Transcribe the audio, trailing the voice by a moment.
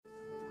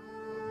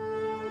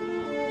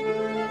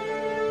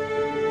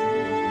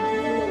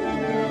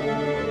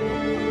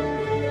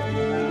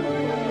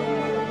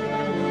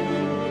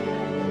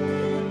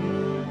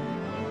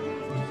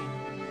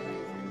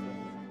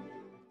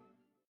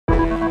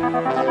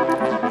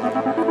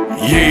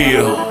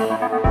Yeah,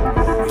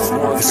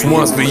 this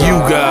one's for you,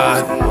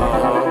 God.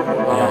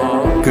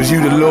 Cause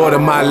you the Lord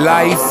of my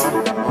life,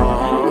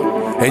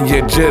 and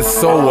you're just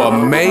so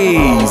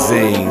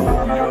amazing.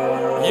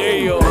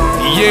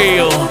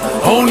 Yeah,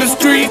 on the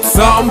streets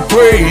I'm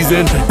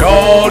praising.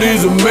 God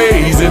is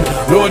amazing,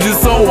 Lord, you're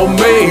so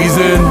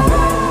amazing.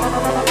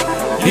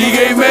 He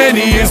gave man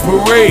the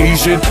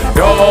inspiration.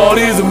 God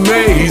is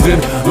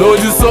amazing, Lord,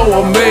 you're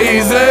so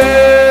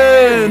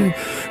amazing.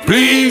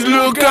 Please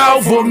look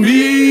out for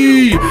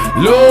me,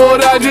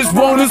 Lord, I just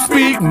wanna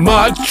speak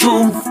my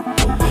truth.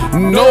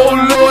 No,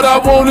 Lord, I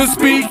wanna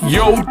speak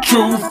your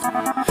truth.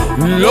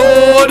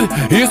 Lord,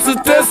 it's a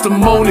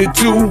testimony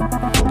too.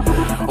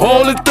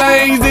 All the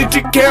things that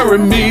you carry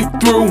me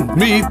through.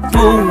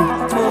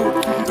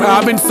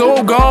 I've been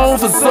so gone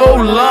for so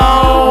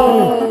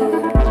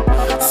long,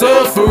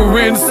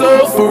 suffering.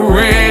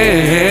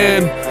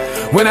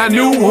 When I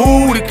knew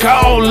who to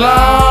call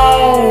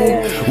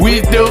on,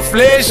 with the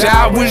flesh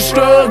I was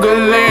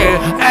struggling.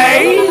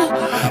 Hey,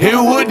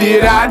 and what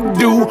did I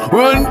do?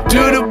 Run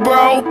to the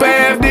broad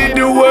path that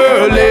the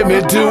world led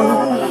me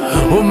to.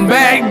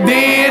 Back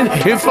then,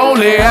 if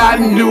only I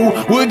knew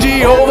what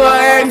Jehovah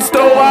had in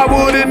store, I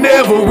would've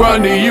never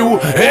run to you.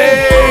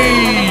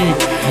 Hey,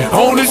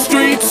 on the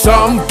streets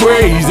I'm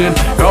praising.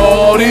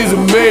 God is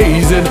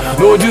amazing,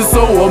 Lord, you're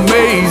so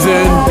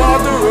amazing.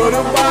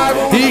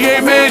 He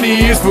gave man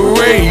the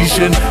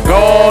inspiration.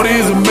 God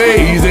is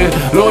amazing,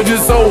 Lord, you're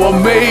so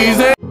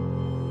amazing.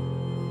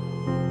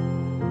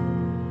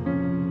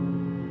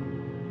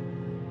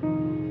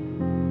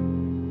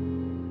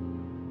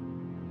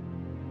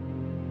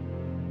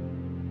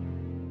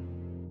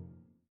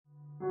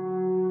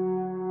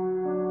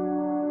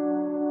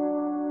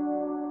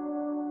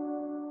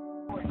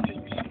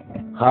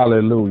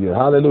 Hallelujah.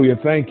 Hallelujah.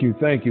 Thank you,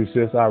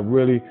 sis.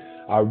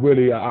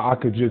 I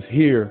could just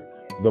hear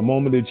the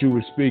moment that you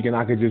were speaking.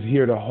 I could just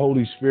hear the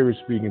Holy Spirit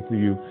speaking to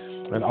you.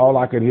 And all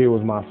I could hear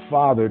was my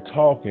Father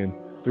talking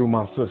through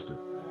my sister.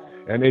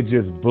 And it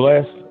just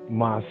blessed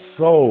my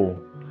soul.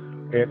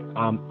 And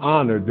I'm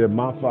honored that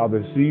my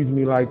Father sees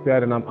me like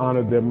that. And I'm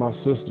honored that my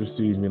sister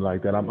sees me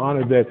like that. I'm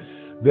honored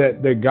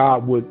that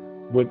God would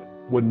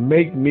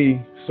make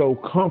me so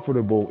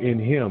comfortable in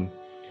Him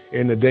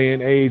in the day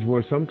and age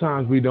where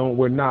sometimes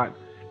we're not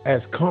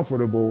as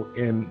comfortable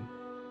in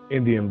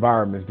the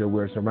environments that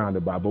we're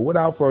surrounded by. But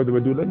without further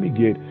ado, let me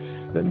get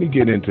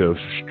into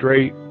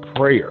straight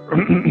prayer.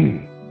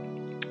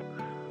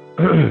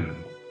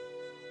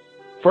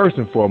 First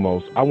and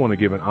foremost, I want to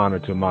give an honor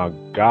to my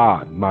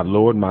God, my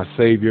Lord, my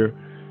Savior,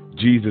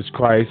 Jesus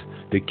Christ,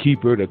 the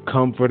keeper, the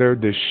comforter,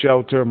 the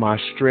shelter, my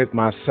strength,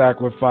 my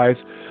sacrifice.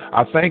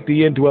 I thank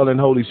the indwelling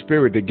Holy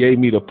Spirit that gave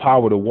me the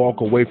power to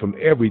walk away from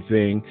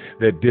everything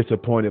that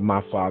disappointed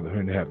my Father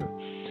in heaven.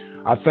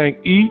 I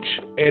thank each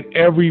and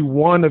every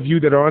one of you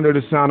that are under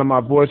the sound of my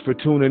voice for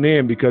tuning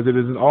in, because it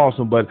is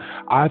awesome. But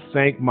I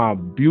thank my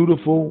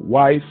beautiful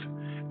wife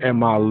and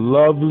my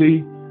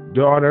lovely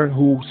daughter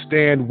who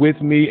stand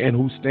with me and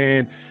who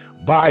stand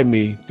by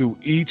me through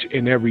each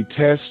and every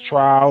test,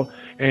 trial,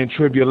 and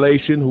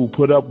tribulation, who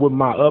put up with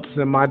my ups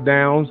and my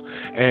downs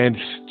and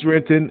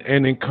strengthen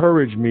and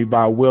encourage me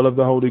by will of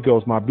the Holy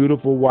Ghost. My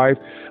beautiful wife,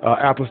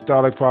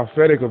 apostolic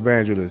prophetic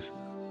evangelist,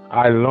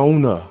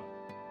 Ilona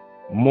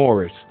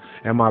Morris,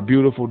 and my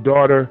beautiful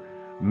daughter,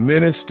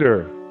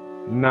 Minister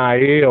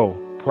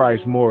Nael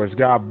Price Morris.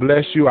 God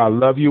bless you. I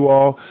love you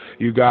all.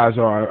 You guys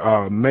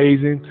are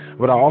amazing.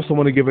 But I also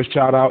want to give a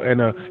shout out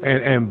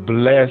and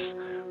bless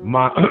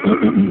my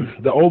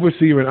the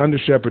overseer and under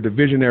shepherd, the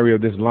visionary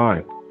of this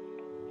line,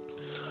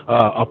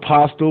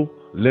 Apostle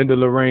Linda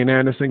Lorraine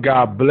Anderson.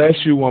 God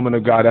bless you, woman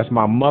of God. That's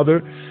my mother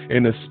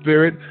in the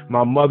spirit,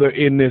 my mother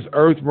in this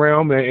earth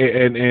realm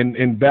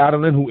and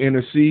battling, who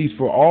intercedes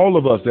for all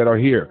of us that are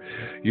here.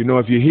 You know,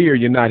 if you're here,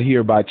 you're not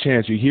here by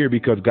chance. You're here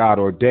because God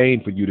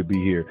ordained for you to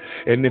be here.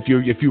 And if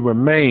you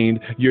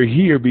remained, you're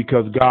here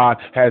because God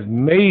has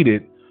made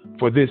it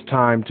for this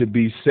time to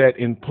be set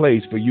in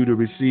place for you to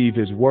receive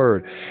His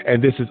word.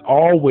 And this is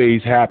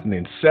always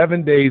happening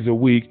 7 days a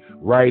week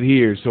right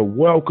here. So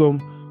welcome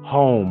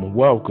home.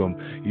 Welcome.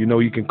 You know,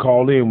 you can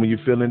call in when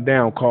you're feeling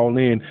down. Call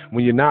in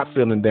when you're not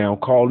feeling down.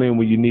 Call in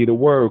when you need a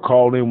word.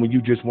 Call in when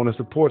you just want to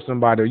support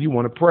somebody or you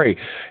want to pray.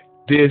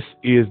 This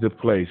is the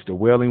place, the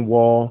Wailing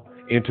Wall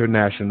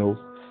International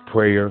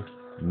Prayer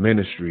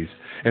Ministries.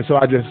 And so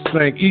I just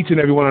thank each and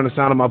every one on the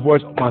sound of my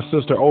voice. My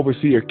sister,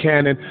 Overseer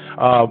Cannon,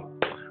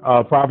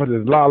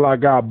 Prophetess Lala,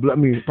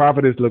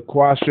 Prophetess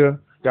LaQuasha,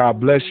 God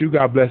bless you.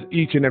 God bless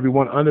each and every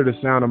one under the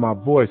sound of my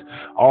voice.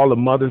 All the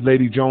mothers,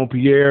 Lady Joan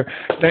Pierre,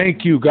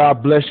 thank you.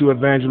 God bless you,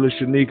 Evangelist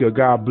Shanika.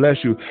 God bless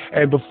you.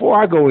 And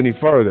before I go any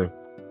further,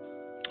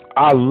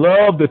 I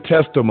love the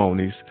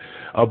testimonies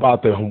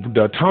about the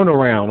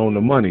turnaround on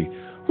the money.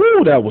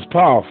 Whew, that was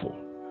powerful.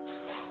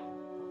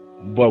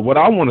 But what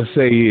I want to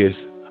say is,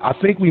 I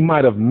think we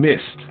might have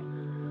missed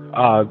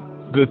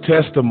the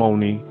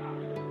testimony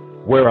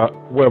where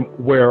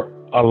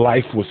a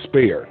life was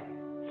spared,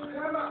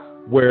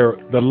 where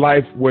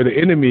the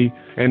enemy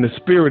and the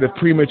spirit of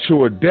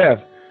premature death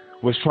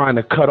was trying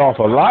to cut off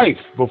a life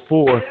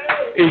before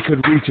it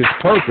could reach its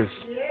purpose.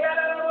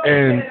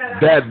 And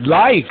that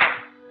life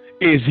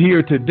is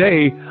here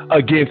today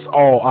against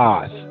all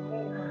odds,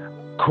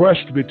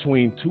 crushed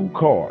between two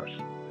cars.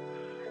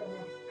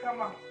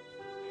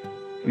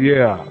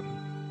 Yeah,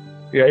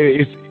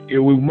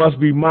 we must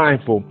be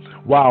mindful.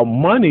 While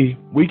money,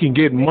 we can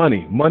get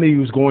money.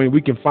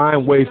 We can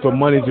find ways for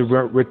money to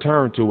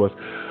return to us.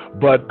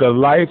 But the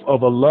life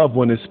of a loved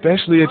one,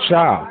 especially a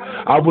child,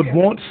 I would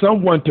want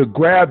someone to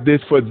grab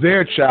this for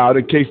their child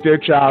in case their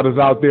child is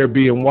out there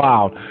being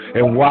wild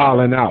and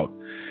wilding out.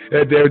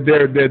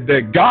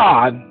 That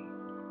God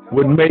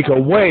would make a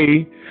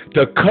way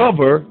to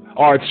cover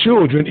our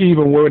children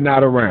even when we're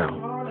not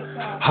around.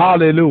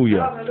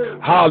 Hallelujah.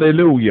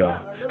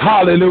 Hallelujah.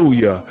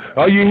 Hallelujah.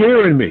 Are you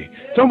hearing me?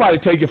 Somebody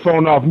take your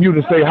phone off mute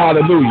and say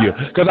hallelujah,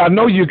 because I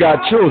know you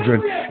got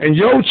children, and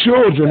your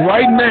children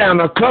right now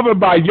are covered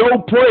by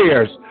your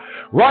prayers.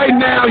 Right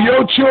now,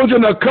 your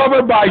children are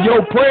covered by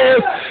your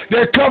prayers.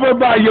 They're covered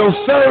by your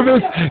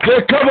service.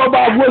 They're covered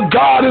by what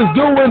God is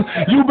doing.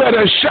 You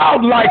better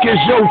shout like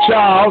it's your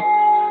child.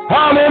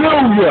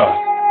 Hallelujah.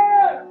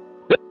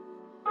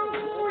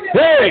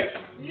 Hey.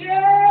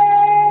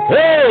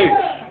 Hey.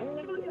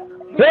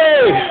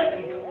 Hey.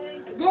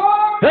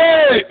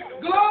 Hey.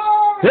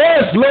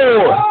 Yes,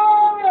 Lord.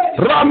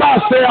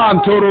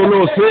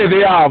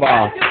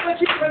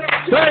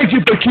 Thank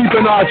you for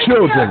keeping our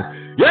children.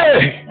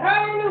 Yay.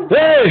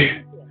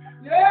 Hey.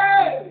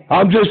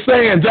 I'm just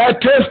saying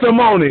that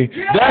testimony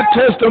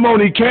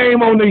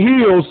came on the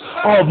heels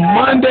of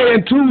Monday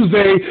and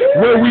Tuesday,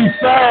 where we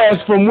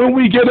fast from when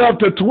we get up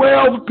to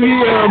 12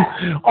 p.m.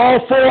 all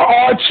for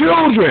our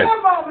children.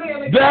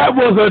 That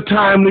was a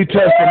timely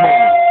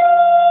testimony.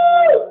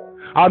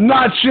 I'm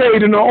not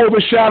shading or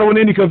overshadowing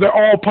any, because they're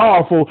all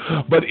powerful.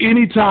 But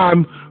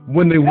anytime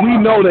when we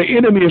know the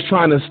enemy is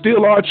trying to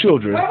steal our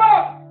children,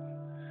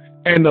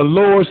 and the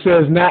Lord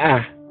says,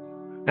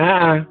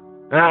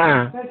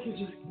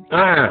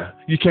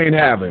 you can't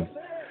have him.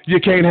 You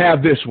can't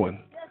have this one.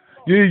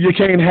 You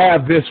can't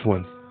have this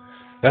one.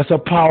 That's a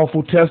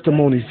powerful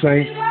testimony,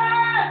 saints.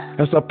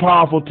 That's a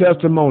powerful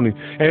testimony.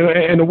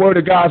 And the word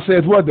of God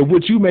says what? That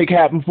what you make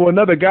happen for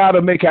another, God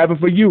will make happen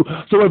for you.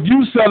 So if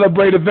you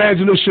celebrate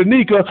Evangelist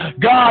Shanika,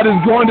 God is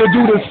going to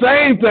do the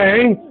same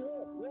thing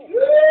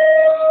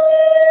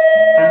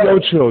for your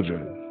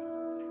children.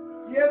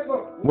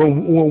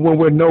 When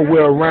we're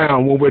nowhere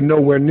around, when we're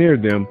nowhere near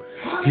them,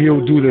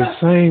 he'll do the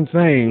same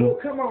thing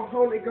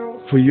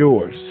for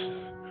yours,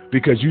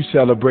 because you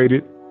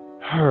celebrated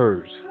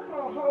hers.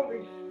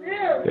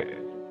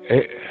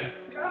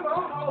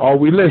 Are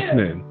we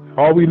listening?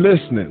 Are we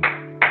listening?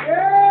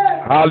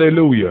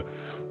 Hallelujah.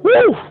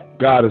 Woo!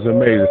 God is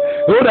amazing.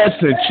 Oh, that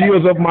sent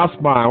chills up my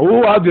spine.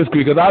 Oh, I just,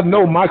 because I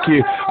know my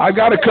kid. I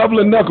got a couple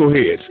of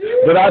knuckleheads,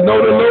 but I know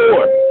the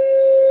Lord.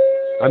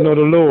 I know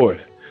the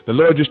Lord. The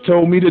Lord just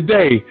told me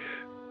today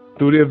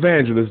through the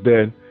evangelist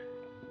that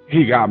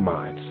he got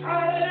mine.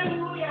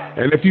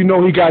 And if you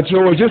know he got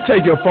yours, just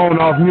take your phone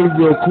off mute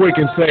real quick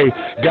and say,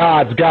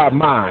 God's got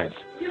mine.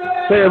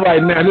 Say it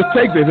right now. Just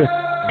take this.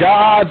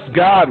 God's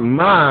got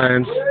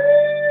mine.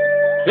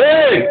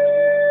 Hey!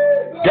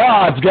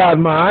 God's got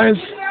mine.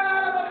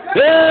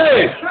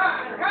 Hey!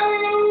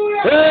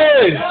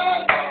 Hey!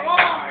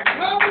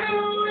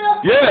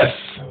 Yes!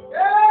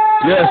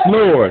 Yes,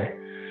 Lord.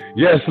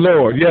 Yes,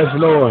 Lord. Yes,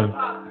 Lord.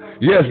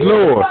 Yes,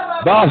 Lord.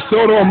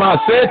 Basoro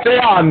masete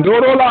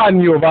andoro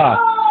lanyo va.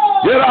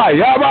 Yera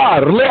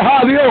yabar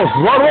leha Dios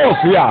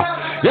varosia.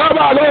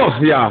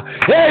 Yabalosia.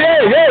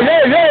 Hey.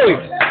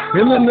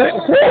 In the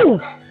name.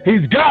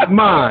 He's got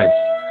mine.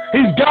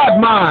 He's got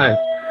mine.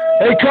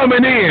 They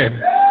coming in.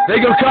 They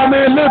can come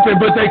in limping,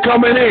 but they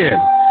coming in.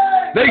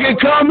 They can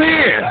come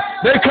in.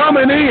 They're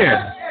coming in.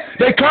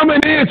 They're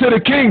coming into the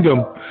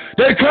kingdom.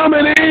 They're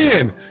coming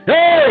in.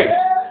 Hey,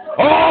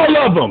 all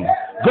of them.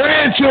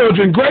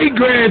 Grandchildren,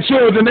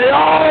 great-grandchildren, they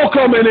all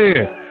coming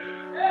in.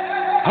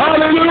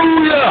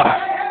 Hallelujah.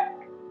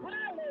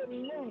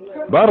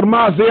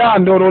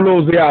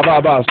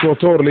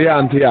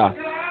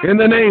 In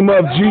the name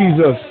of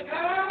Jesus,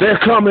 they're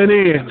coming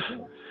in.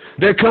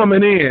 They're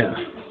coming in.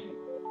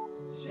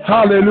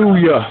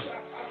 Hallelujah.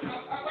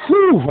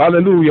 Whew,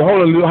 hallelujah.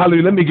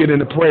 Hallelujah. Let me get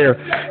into prayer.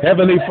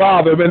 Heavenly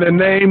Father, in the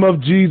name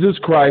of Jesus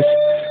Christ,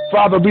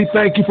 Father, we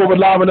thank you for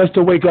allowing us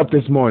to wake up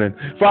this morning.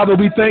 Father,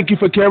 we thank you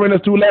for carrying us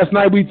through last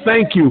night. We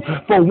thank you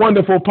for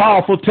wonderful,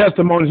 powerful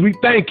testimonies. We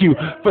thank you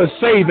for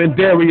saving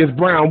Darius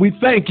Brown. We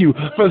thank you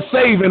for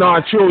saving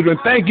our children.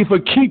 Thank you for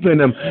keeping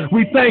them.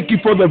 We thank you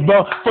for the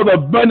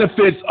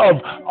benefits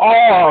of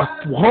our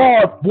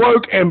hard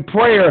work and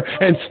prayer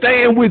and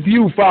staying with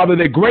you, Father,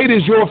 that great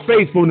is your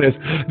faithfulness,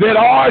 that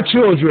our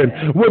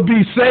children would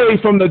be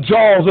saved from the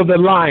jaws of the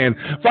lion.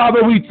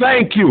 Father, we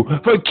thank you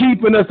for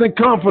keeping us and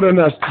comforting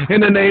us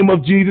in the name name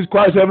of Jesus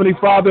Christ, Heavenly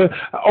Father,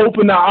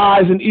 open the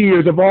eyes and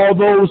ears of all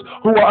those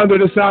who are under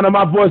the sound of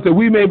my voice, that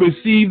we may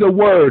receive the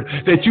word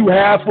that you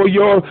have for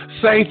your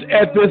saints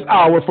at this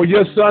hour, for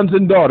your sons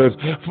and daughters.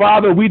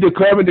 Father, we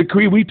declare and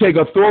decree, we take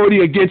authority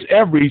against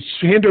every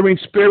hindering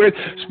spirit,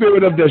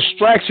 spirit of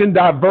distraction,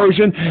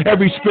 diversion,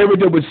 every spirit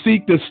that would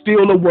seek to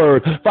steal the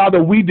word.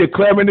 Father, we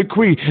declare and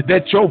decree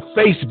that your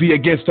face be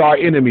against our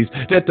enemies,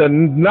 that the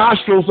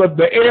nostrils of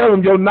the air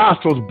of your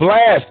nostrils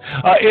blast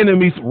our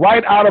enemies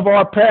right out of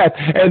our path,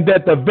 and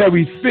that the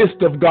very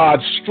fist of God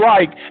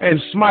strike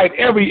and smite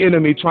every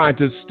enemy trying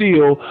to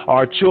steal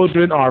our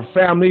children, our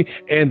family,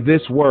 and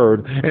this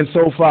word. And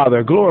so,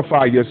 Father,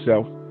 glorify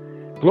yourself,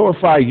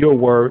 glorify your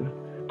word,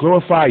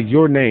 glorify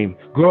your name,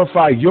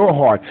 glorify your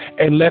heart,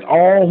 and let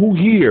all who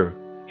hear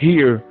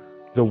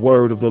the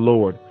word of the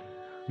Lord.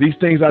 These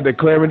things I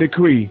declare and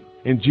decree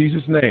in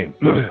Jesus' name.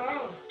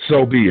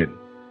 So be it.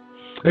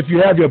 If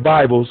you have your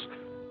Bibles,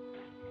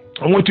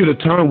 I want you to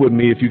turn with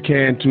me, if you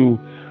can, to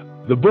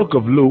the book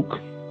of Luke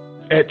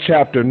at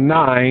chapter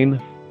 9,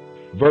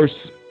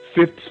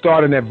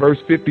 starting at verse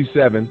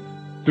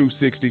 57 through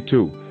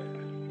 62.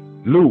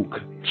 Luke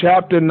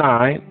chapter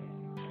 9,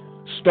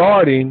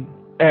 starting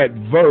at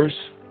verse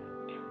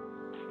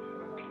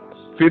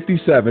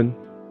 57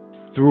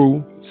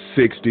 through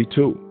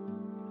 62.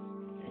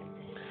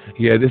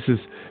 Yeah, it's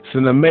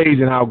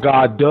amazing how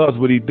God does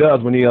what he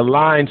does when he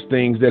aligns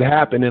things that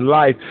happen in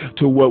life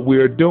to what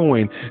we're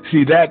doing.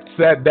 See, that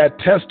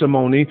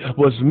testimony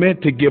was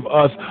meant to give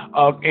us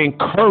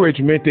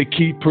encouragement to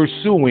keep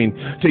pursuing,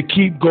 to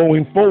keep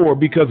going forward,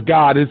 because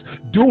God is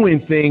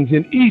doing things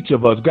in each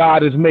of us.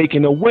 God is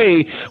making a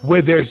way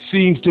where there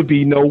seems to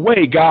be no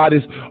way. God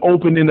is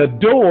opening a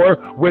door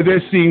where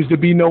there seems to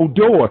be no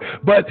door.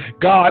 But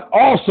God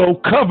also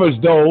covers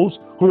those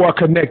who are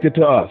connected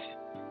to us.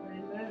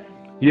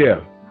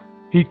 Yeah.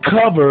 He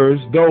covers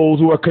those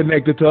who are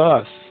connected to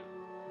us.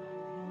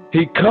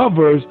 He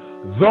covers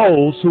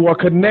those who are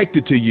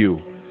connected to you.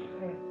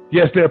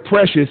 Yes, they're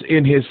precious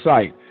in his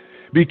sight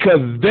because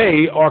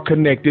they are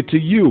connected to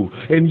you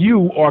and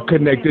you are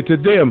connected to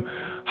them.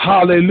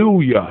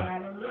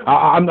 Hallelujah.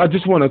 I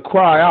just want to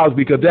cry out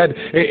because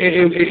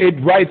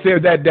it right there,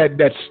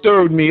 that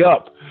stirred me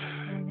up,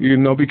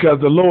 because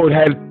the Lord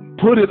had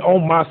put it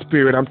on my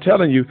spirit. I'm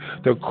telling you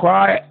to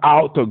cry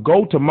out, to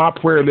go to my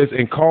prayer list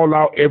and call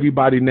out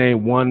everybody's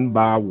name one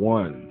by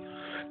one,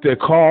 to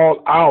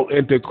call out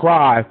and to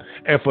cry.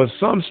 And for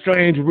some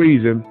strange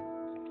reason,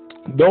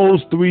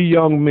 those three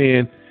young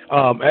men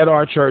at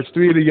our church,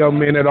 three of the young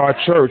men at our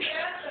church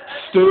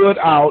stood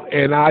out,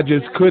 and I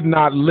just could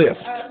not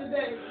lift.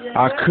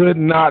 I could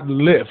not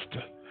lift.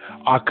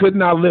 I could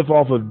not lift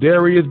off of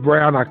Darius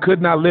Brown. I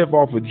could not lift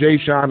off of Jay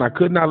Sean. I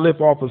could not lift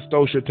off of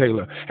Stosha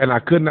Taylor. And I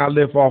could not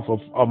lift off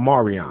of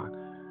Marion.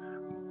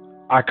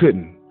 I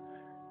couldn't.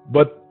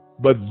 But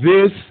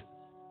this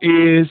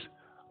is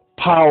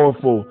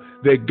powerful,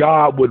 that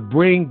God would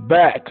bring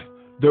back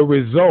the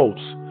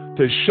results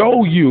to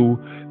show you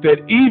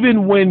that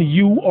even when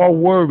you are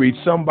worried,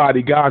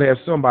 God has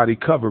somebody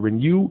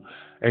covering you,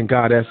 and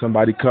God has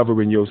somebody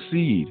covering your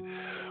seed.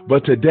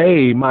 But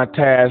today, my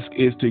task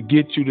is to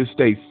get you to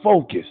stay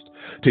focused,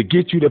 to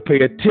get you to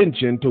pay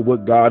attention to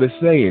what God is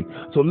saying.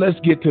 So let's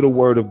get to the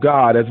word of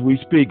God as we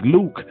speak.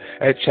 Luke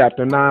at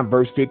chapter 9,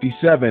 verse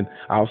 57.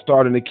 I'll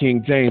start in the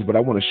King James, but I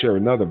want to share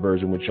another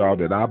version with y'all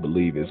that I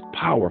believe is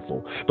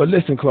powerful. But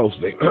listen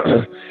closely.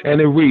 And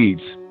it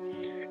reads,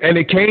 "And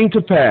it came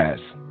to pass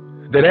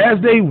that as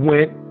they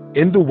went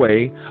in the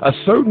way, a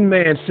certain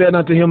man said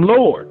unto him,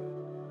 Lord,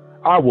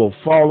 I will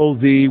follow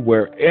thee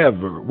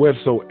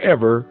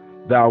wheresoever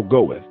thou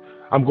goest."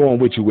 I'm going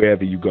with you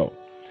wherever you go.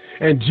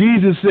 "And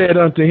Jesus said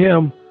unto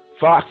him,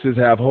 Foxes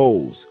have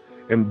holes,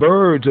 and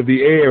birds of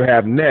the air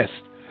have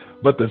nests,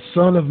 but the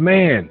Son of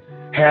Man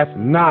hath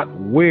not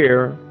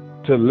where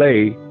to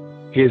lay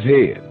his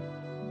head.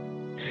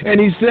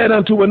 And he said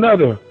unto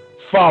another,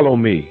 Follow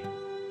me.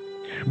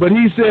 But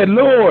he said,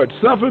 Lord,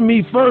 suffer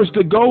me first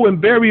to go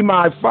and bury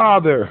my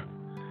father.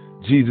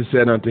 Jesus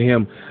said unto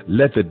him,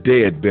 Let the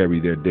dead bury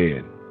their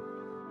dead.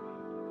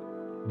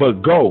 But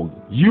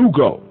you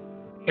go,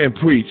 and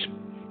preach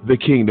the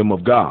kingdom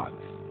of God.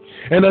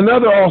 And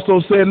another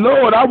also said,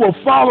 Lord, I will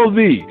follow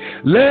thee.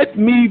 Let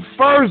me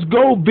first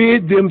go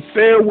bid them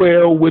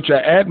farewell which are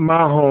at my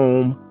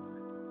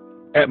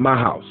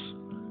house.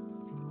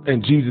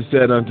 And Jesus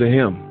said unto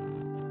him,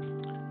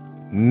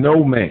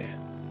 No man,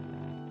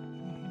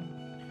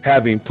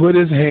 having put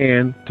his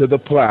hand to the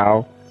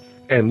plow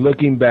and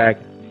looking back,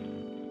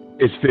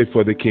 is fit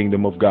for the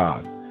kingdom of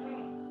God."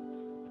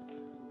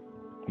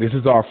 This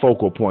is our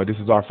focal point. This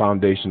is our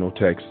foundational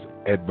text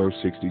at verse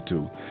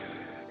 62.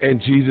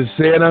 "And Jesus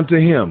said unto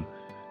him,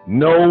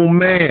 No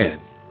man,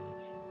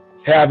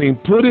 having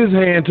put his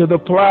hand to the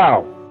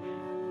plow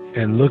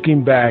and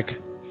looking back,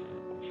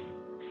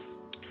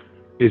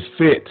 is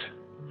fit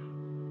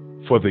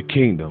for the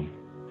kingdom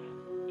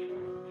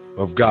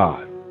of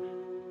God."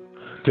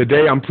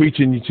 Today I'm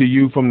preaching to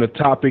you from the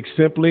topic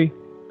simply,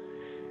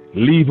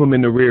 leave them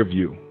in the rear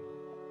view.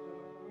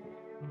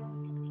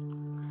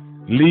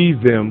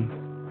 Leave them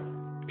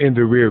in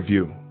the rear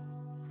view.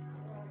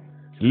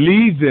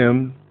 Leave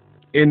them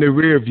in the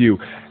rear view.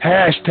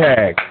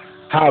 Hashtag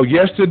how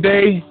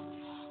yesterday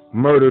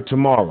murdered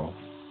tomorrow.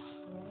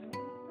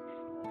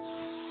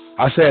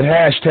 I said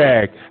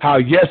hashtag how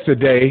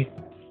yesterday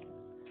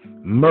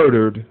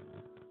murdered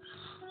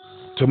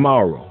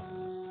tomorrow.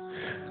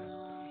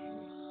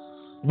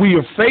 We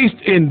are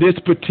faced in this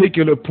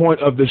particular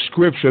point of the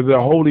scripture, the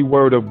holy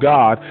word of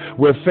God.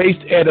 We're faced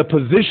at a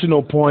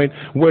positional point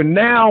where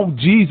now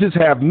Jesus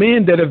have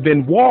men that have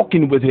been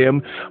walking with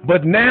him,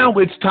 but now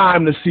it's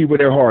time to see where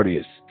their heart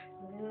is.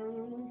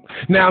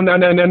 Now,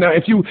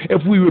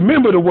 if we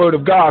remember the word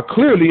of God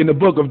clearly in the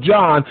book of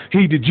John,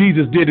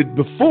 Jesus did it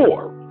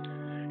before.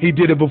 He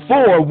did it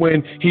before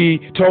when he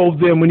told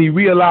them, when he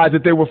realized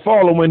that they were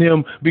following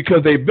him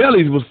because their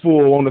bellies was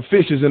full on the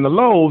fishes and the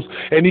loaves,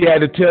 and he had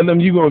to tell them,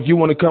 if you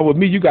want to come with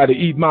me, you got to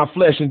eat my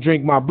flesh and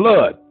drink my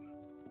blood.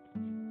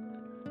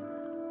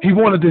 He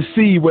wanted to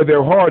see where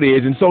their heart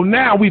is. And so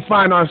now we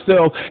find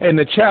ourselves in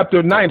the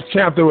 9th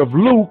chapter of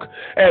Luke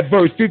at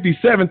verse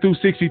 57 through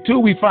 62.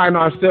 We find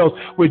ourselves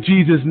where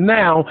Jesus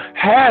now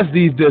has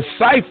these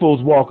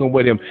disciples walking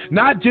with him.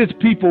 Not just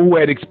people who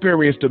had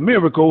experienced a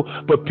miracle,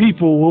 but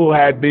people who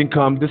had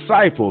become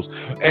disciples.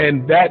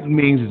 And that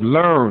means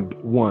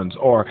learned ones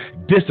or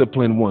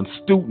disciplined ones,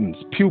 students,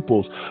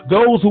 pupils,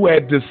 those who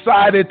had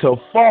decided to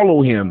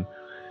follow him.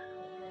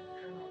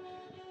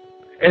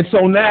 And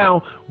so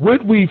now we're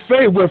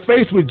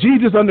faced with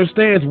Jesus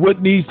understands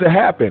what needs to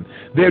happen.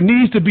 There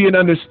needs to be an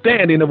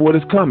understanding of what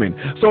is coming.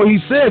 So he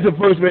says at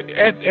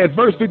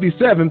verse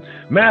 57,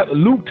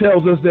 Luke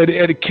tells us that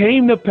it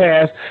came to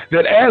pass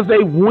that as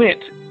they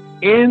went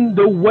in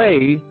the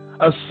way,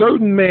 a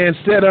certain man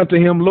said unto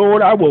him,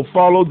 Lord, I will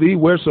follow thee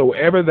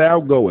wheresoever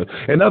thou goest.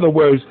 In other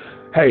words,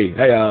 Hey,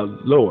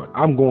 Lord,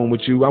 I'm going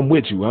with you. I'm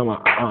with you.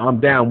 I'm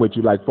down with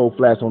you like 4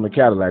 flats on the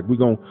Cadillac. We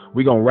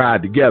gonna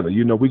ride together.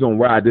 We gonna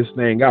ride this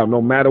thing out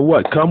no matter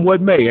what. Come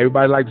what may.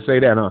 Everybody like to say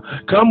that, huh?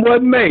 Come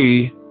what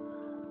may.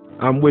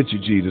 I'm with you,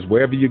 Jesus.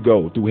 Wherever you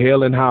go, through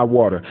hell and high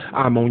water,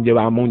 I'm on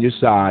your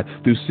side.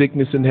 Through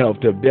sickness and health,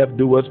 till death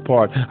do us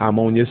part, I'm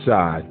on your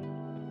side.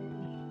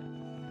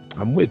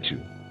 I'm with you.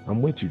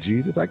 I'm with you,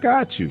 Jesus. I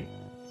got you.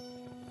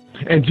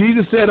 And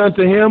Jesus said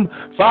unto him,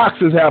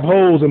 foxes have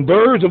holes and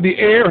birds of the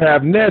air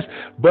have nests,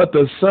 but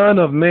the Son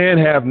of Man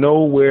have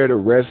nowhere to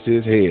rest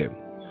his head.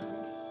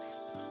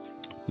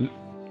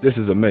 This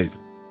is amazing.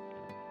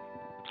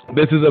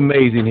 This is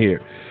amazing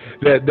here.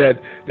 That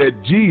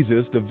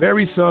Jesus, the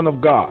very Son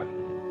of God,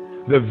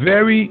 the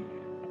very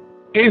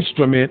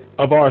instrument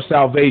of our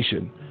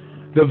salvation,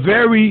 the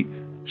very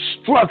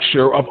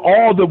structure of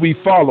all that we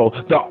follow,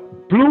 the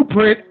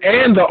blueprint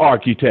and the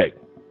architect,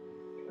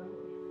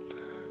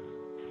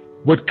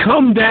 would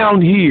come down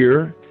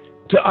here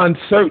to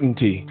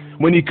uncertainty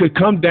when he could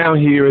come down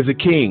here as a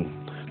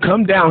king,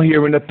 come down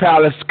here in the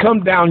palace,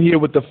 come down here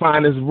with the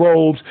finest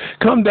robes,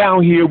 come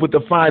down here with the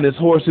finest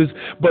horses,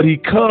 but he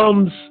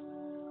comes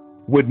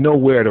with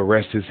nowhere to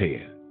rest his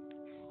head.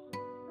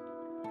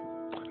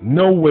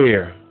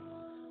 Nowhere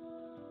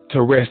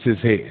to rest his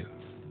head.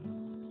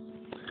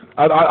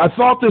 I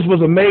thought this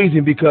was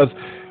amazing because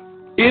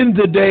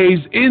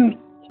in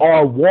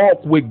our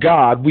walk with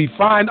God, we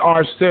find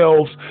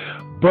ourselves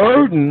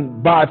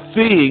burdened by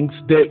things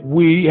that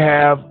we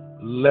have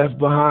left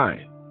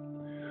behind.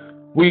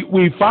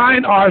 We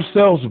find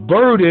ourselves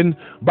burdened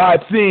by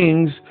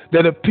things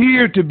that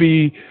appear to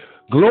be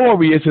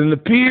glorious and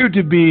appear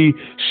to be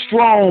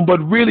strong, but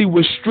really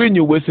were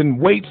strenuous and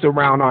weights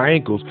around our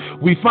ankles.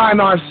 We find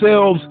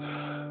ourselves,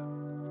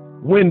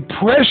 when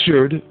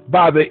pressured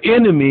by the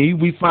enemy,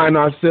 we find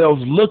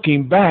ourselves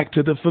looking back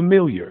to the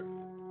familiar.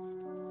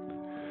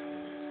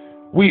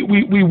 We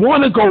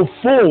want to go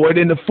forward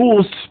in the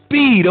full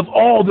speed of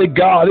all that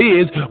God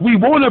is. We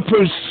want to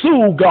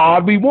pursue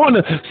God. We want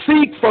to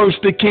seek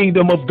first the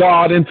kingdom of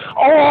God and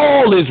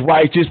all his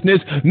righteousness,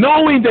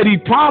 knowing that he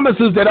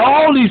promises that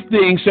all these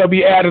things shall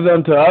be added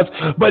unto us.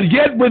 But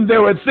yet when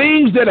there are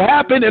things that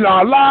happen in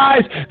our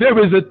lives,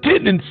 there is a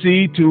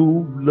tendency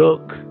to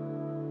look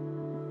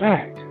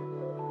back.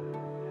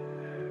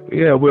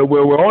 Yeah, we're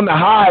on the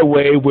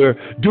highway, we're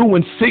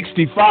doing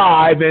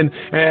 65 and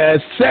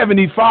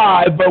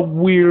 75, but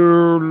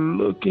we're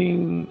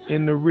looking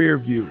in the rear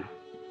view.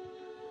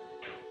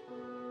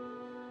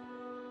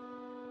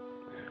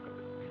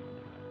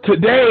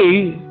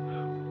 Today,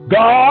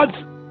 God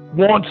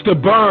wants to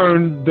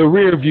burn the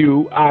rear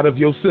view out of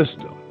your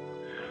system.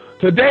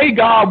 Today,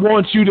 God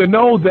wants you to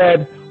know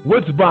that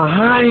what's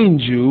behind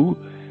you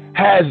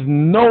has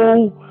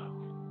no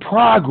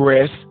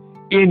progress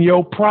in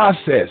your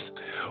process.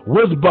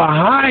 What's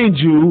behind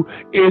you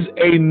is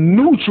a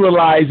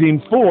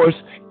neutralizing force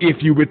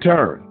if you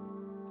return.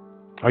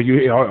 Are you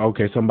here?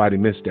 Okay, somebody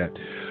missed that.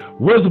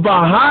 What's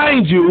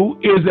behind you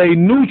is a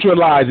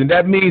neutralizing.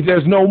 That means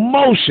there's no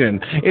motion.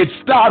 It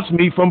stops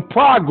me from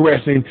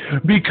progressing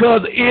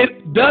because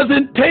it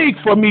doesn't take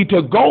for me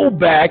to go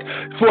back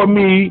for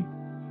me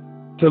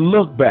to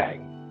look back.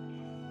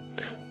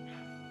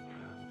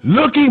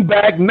 Looking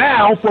back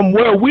now from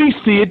where we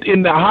see it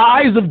in the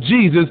eyes of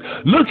Jesus,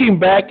 looking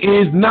back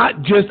is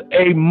not just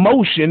a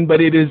motion,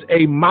 but it is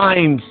a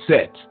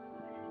mindset.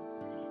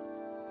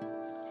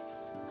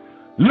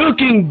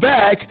 Looking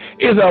back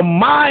is a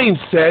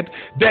mindset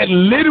that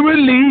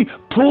literally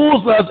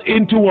pulls us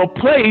into a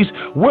place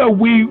where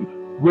we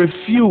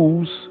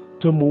refuse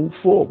to move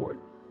forward.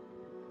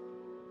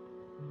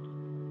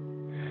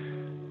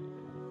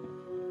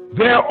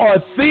 There are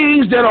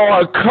things that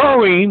are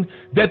occurring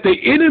that the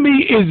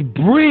enemy is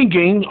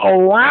bringing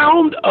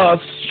around us,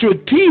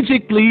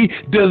 strategically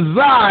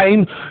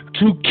designed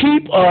to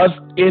keep us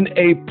in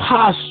a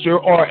posture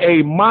or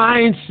a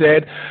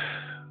mindset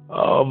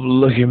of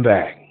looking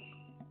back.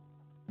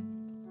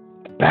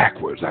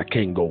 Backwards, I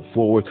can't go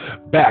forward.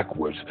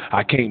 Backwards,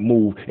 I can't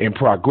move in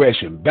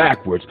progression.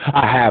 Backwards,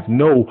 I have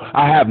no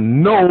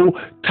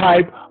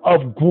type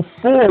of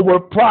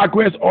forward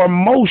progress or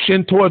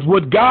motion towards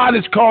what God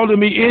is calling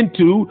me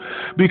into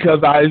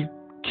because I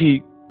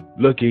keep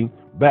looking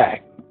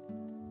back.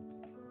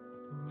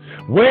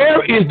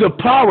 Where is the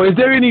power? Is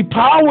there any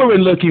power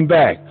in looking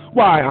back?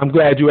 Why? I'm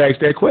glad you asked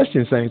that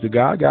question, saints of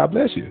God. God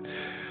bless you.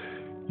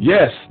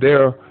 Yes,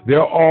 there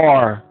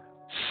are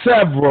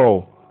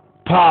several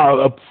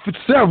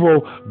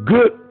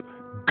good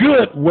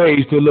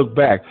ways to look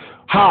back.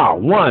 How?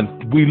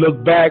 One, we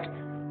look back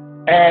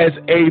as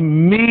a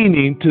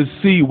meaning to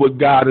see what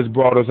God has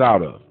brought us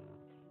out of.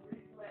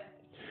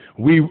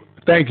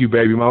 Thank you,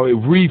 baby mama.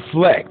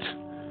 Reflect.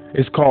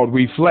 It's called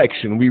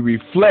reflection. We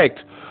reflect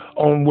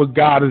on what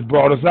God has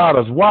brought us out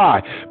of.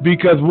 Why?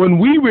 Because when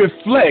we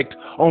reflect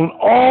on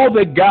all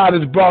that God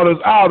has brought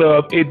us out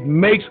of, it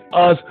makes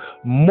us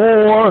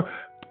more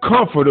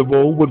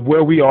comfortable with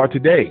where we are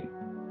today.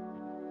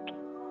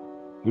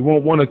 We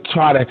won't want to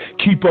try to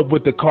keep up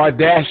with the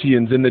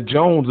Kardashians and the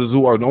Joneses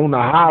who are on the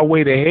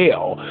highway to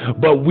hell,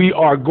 but we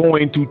are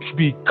going to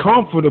be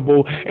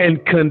comfortable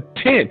and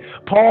content.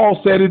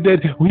 Paul said that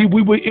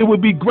it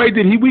would be great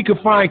that we could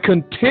find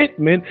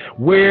contentment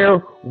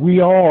where we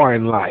are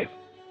in life.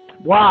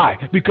 Why?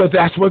 Because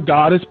that's where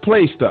God has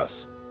placed us.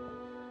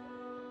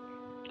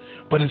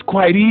 But it's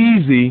quite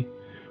easy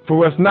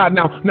for us not.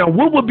 Now,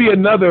 what would be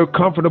another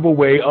comfortable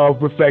way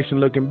of reflection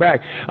looking back?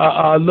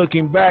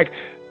 Looking back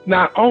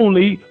not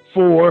only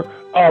for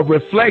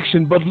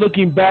reflection, but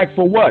looking back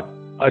for what?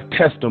 A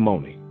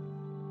testimony.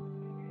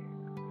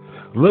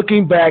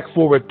 Looking back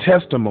for a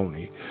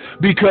testimony.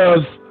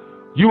 Because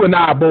you and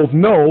I both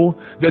know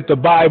that the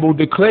Bible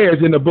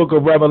declares in the book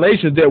of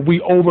Revelation that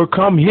we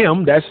overcome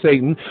him, that's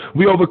Satan.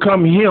 We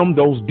overcome him,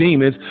 those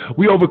demons.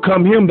 We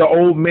overcome him, the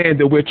old man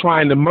that we're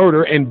trying to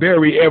murder and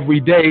bury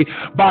every day.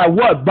 By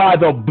what? By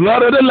the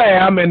blood of the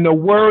Lamb and the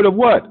word of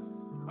what?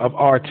 Of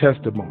our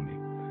testimony.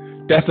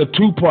 That's a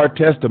two-part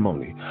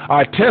testimony.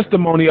 Our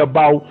testimony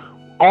about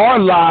our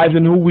lives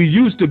and who we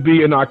used to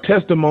be, and our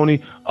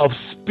testimony of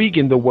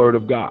speaking the word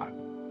of God.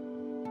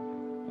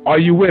 Are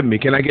you with me?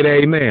 Can I get an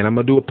amen? I'm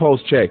going to do a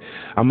post check.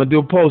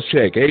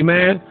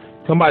 Amen.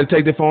 Somebody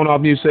take the phone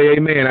off mute, say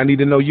amen. I need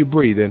to know you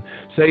breathing.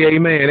 Say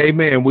amen.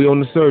 Amen. We on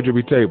the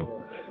surgery table.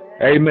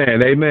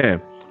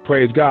 Amen.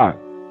 Praise God.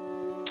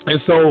 And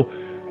so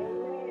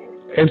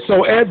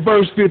at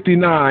verse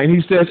 59,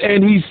 he says,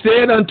 and he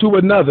said unto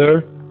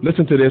another,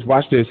 listen to this,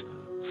 watch this,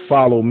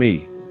 follow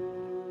me.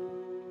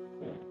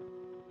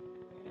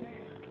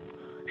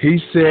 He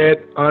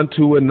said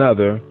unto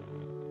another,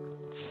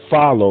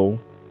 follow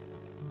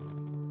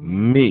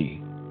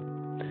me.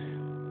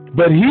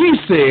 But he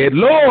said,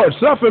 Lord,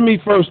 suffer me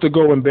first to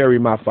go and bury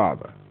my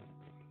father.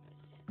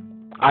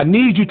 I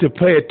need you to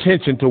pay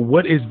attention to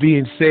what is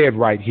being said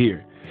right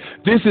here.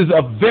 This is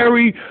a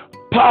very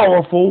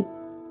powerful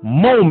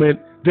moment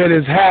that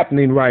is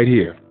happening right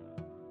here.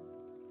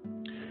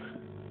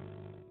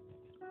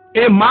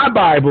 In my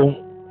Bible,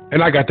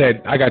 and I got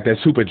that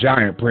super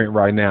giant print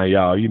right now,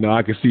 y'all. You know,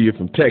 I can see it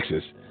from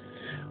Texas.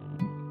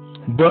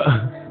 But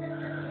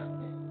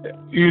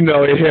you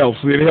know, it helps,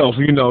 you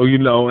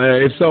know.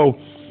 And so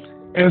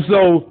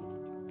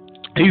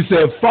he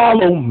said,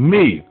 follow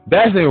me.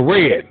 That's in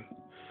red.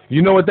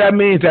 You know what that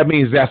means? That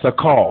means that's a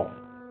call.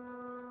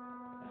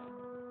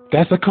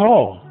 That's a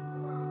call.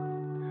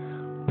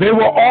 They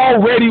were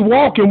already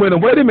walking with him.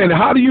 Wait a minute.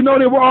 How do you know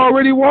they were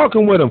already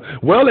walking with him?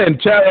 Well, in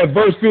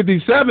verse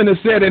 57, it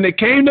said, and it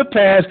came to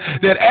pass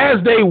that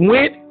as they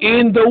went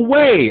in the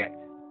way,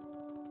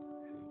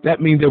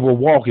 that means they were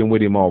walking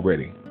with him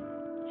already.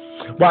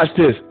 Watch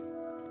this.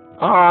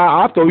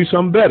 I'll throw you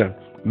something better.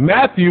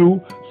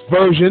 Matthew's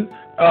version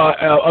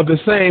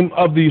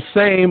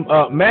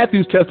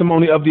Matthew's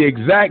testimony of the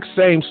exact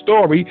same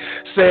story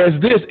says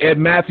this at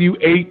Matthew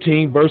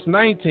 18 verse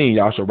 19.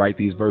 Y'all should write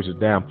these verses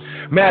down.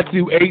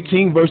 Matthew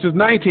 18 verses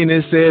 19,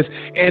 it says,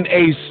 and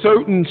a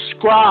certain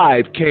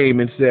scribe came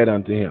and said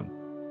unto him,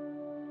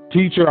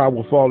 Teacher, I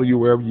will follow you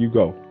wherever you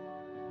go.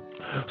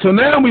 So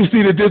now we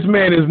see that this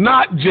man is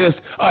not just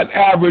an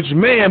average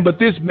man, but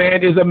this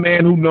man is a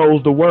man who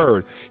knows the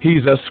word.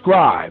 He's a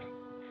scribe.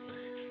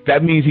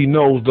 That means he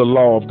knows the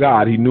law of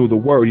God. He knew the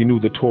word. He knew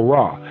the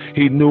Torah.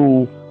 He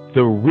knew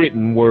the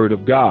written word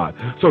of God.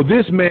 So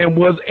this man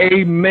was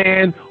a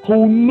man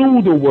who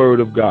knew the word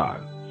of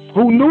God,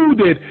 who knew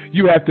that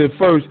you have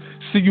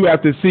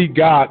to seek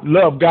God,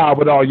 love God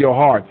with all your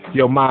heart,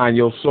 your mind,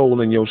 your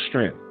soul, and your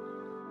strength.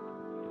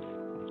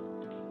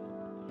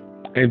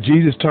 And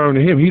Jesus turned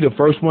to him. He the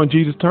first one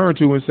Jesus turned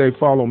to and said,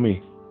 follow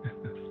me.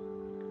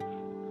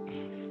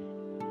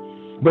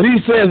 But he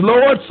says,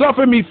 Lord,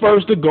 suffer me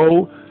first to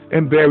go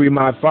and bury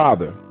my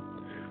father.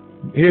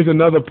 Here's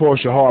another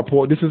portion, hard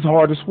part. This is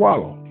hard to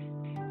swallow.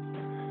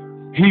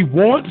 He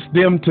wants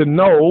them to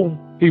know,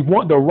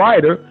 the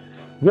writer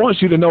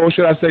wants you to know, or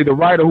should I say the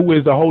writer, who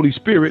is the Holy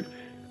Spirit,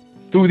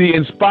 through the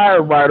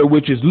inspired writer,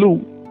 which is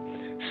Luke,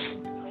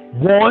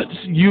 wants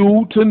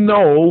you to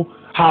know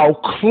how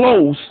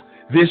close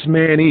this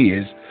man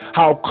is,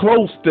 how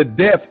close the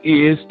death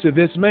is to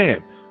this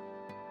man,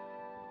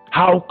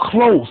 how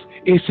close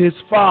is his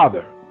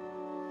father.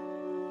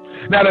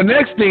 Now the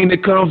next thing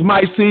that comes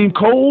might seem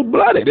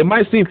cold-blooded. It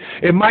might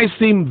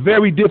seem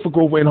very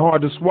difficult and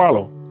hard to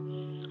swallow.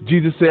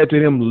 Jesus said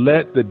to him,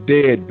 let the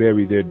dead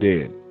bury their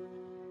dead.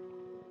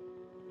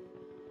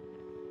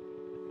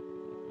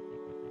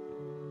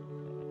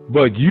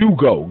 But you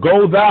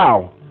go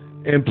thou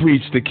and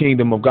preach the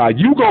kingdom of God.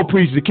 You go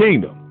preach the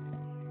kingdom.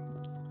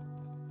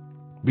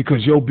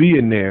 Because your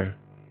being there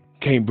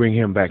can't bring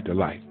him back to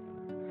life.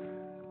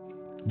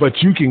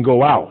 But you can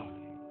go out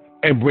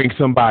and bring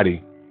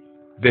somebody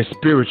that's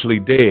spiritually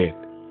dead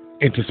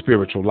into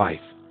spiritual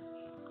life.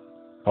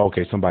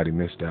 Okay, somebody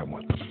missed that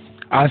one.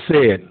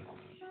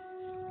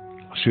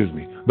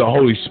 The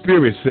Holy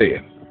Spirit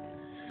said,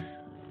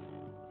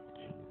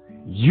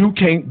 you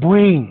can't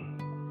bring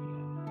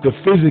the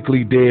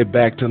physically dead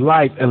back to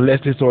life unless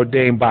it's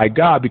ordained by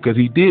God, because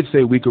he did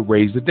say we could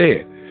raise the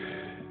dead.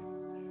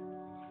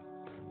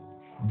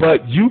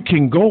 But you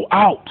can go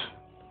out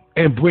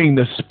and bring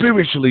the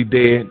spiritually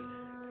dead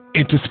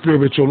into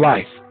spiritual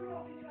life.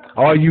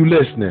 Are you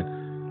listening?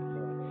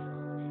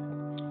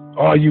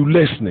 Are you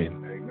listening?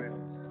 Amen.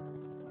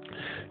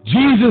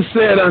 Jesus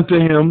said unto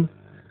him,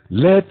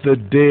 let the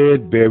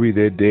dead bury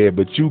their dead,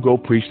 but you go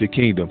preach the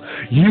kingdom.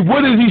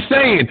 What is he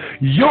saying?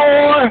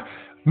 Your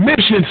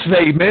mission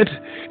statement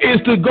is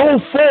to go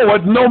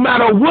forward. No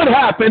matter what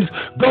happens,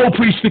 go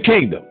preach the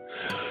kingdom.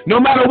 No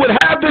matter what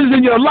happens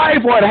in your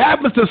life, or it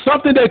happens to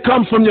something that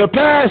comes from your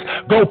past,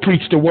 go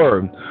preach the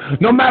word.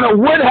 No matter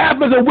what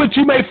happens or what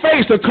you may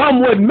face or come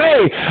what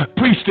may,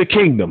 preach the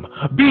kingdom.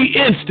 Be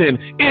instant,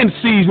 in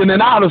season and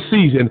out of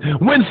season.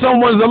 When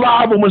someone's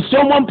alive or when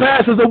someone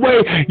passes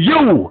away,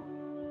 you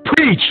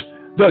preach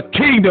the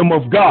kingdom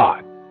of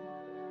God.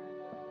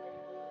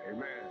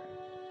 Amen.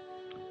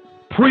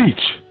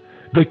 Preach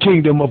the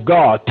kingdom of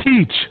God.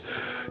 Teach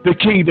the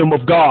kingdom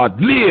of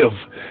God. Live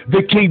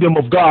the kingdom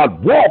of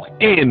God. Walk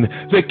in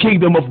the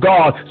kingdom of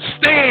God.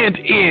 Stand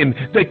in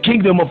the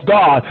kingdom of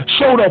God.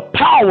 Show the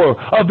power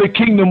of the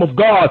kingdom of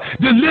God.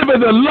 Deliver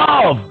the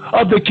love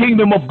of the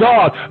kingdom of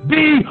God.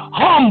 Be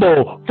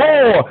humble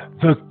for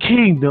the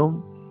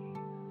kingdom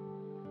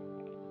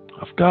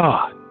of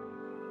God.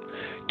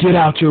 Get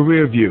out your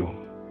rear view.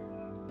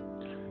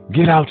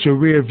 Get out your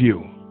rear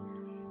view.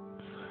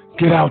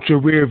 Get out your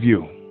rear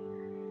view.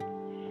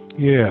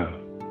 Yeah.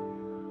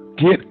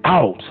 Get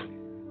out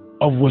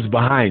of what's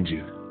behind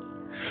you,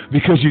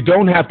 because you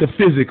don't have to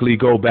physically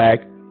go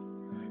back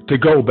to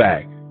go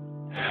back.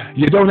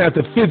 You don't have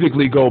to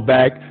physically go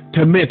back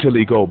to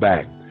mentally go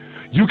back.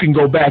 You can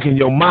go back in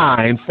your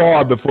mind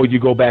far before you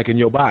go back in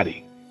your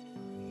body.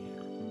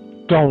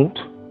 Don't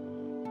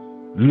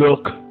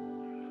look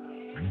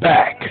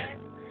back.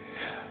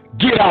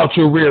 Get out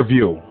your rear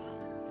view.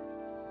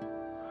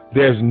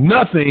 There's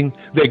nothing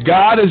that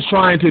God is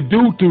trying to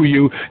do through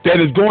you that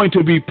is going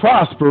to be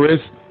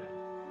prosperous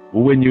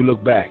when you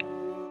look back.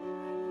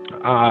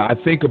 I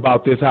think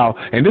about this,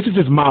 and this is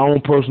just my own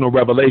personal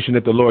revelation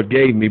that the Lord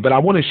gave me, but I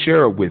want to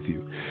share it with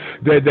you.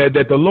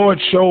 That the Lord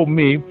showed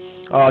me,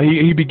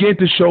 he began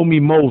to show me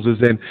Moses,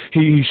 and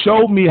he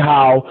showed me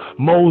how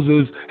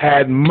Moses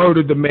had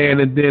murdered the man,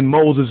 and then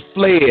Moses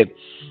fled.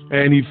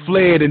 And he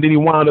fled, and then he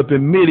wound up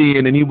in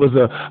Midian, and he was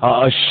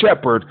a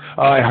shepherd,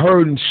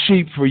 herding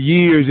sheep for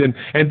years.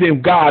 And then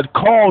God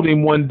called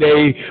him one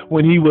day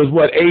when he was,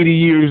 80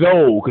 years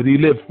old, because he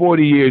lived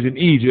 40 years in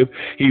Egypt.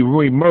 He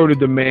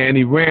murdered the man.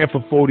 He ran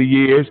for 40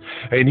 years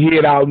and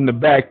hid out in the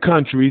back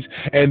countries.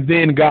 And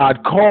then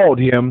God called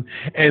him,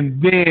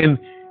 and then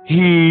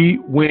he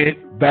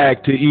went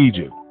back to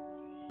Egypt.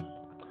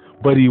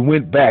 But he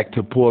went back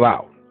to pull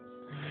out.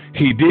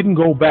 He didn't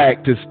go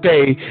back to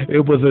stay.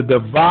 It was a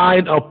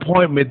divine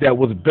appointment that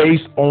was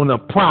based on a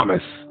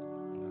promise.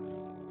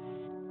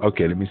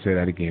 Okay, let me say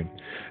that again.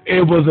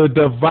 It was a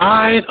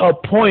divine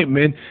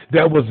appointment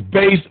that was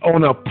based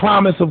on a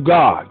promise of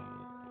God.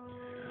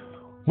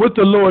 What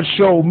the Lord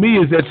showed me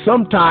is that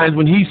sometimes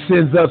when he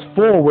sends us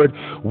forward,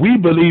 we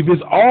believe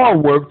it's our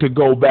work to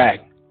go back.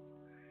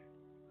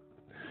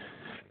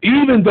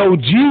 Even though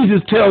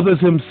Jesus tells us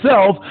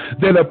himself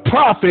that a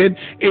prophet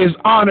is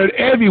honored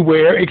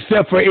everywhere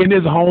except for in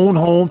his own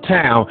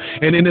hometown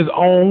and in his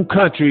own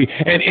country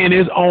and in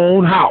his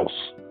own house.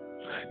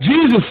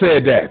 Jesus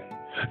said that.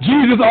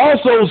 Jesus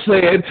also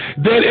said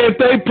that if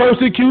they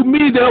persecute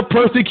me, they'll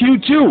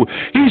persecute you.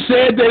 He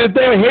said that if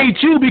they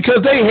hate you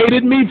because they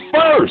hated me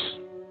first.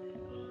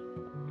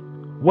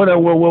 What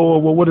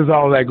is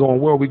all that going?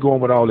 Where are we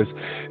going with all this?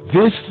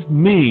 This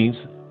means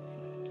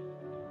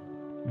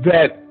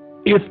that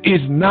if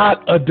it's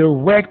not a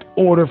direct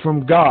order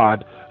from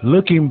God,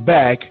 looking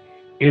back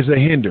is a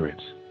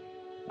hindrance.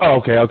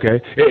 Oh,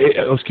 okay.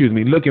 Excuse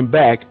me. Looking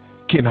back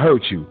can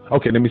hurt you.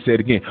 Okay, let me say it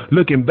again.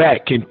 Looking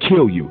back can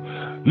kill you.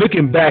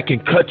 Looking back can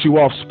cut you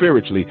off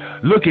spiritually.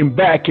 Looking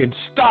back can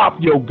stop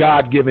your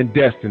God-given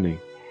destiny.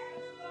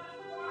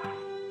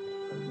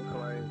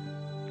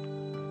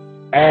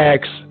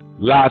 Ask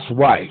Lot's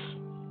wife.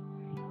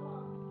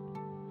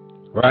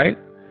 Right?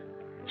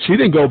 She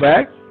didn't go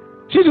back.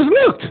 She just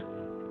looked.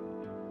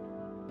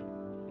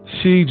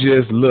 She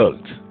just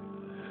looked.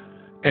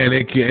 And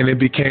it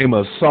became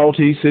a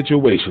salty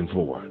situation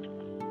for her.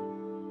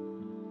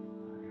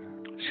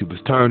 She was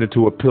turned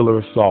into a pillar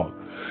of salt.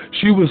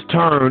 She was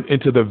turned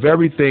into the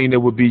very thing that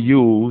would be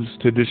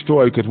used to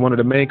destroy, because one of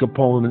the main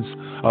components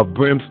of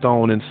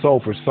brimstone and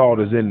sulfur, salt,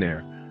 is in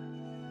there.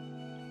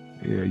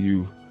 Yeah,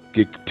 you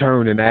get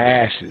turned into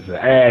ashes, an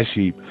ash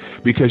heap,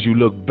 because you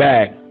look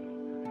back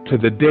to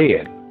the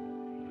dead.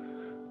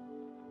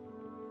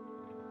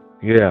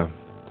 Yeah,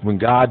 when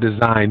God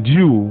designed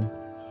you,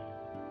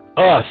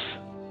 us,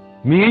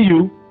 me and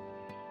you,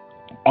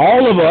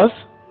 all of us,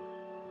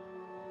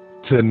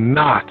 to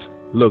not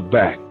look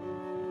back.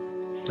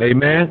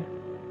 Amen.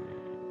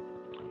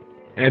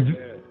 And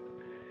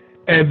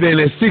then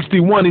in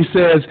 61 he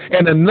says,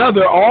 and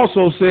another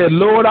also said,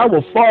 Lord, I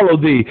will follow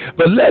thee,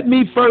 but let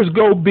me first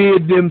go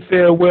bid them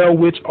farewell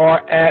which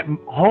are at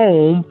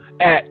home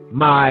at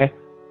my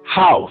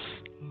house.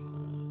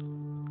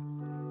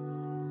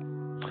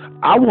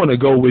 I want to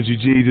go with you,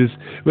 Jesus,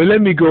 but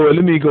let me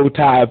go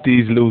tie up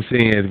these loose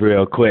ends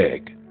real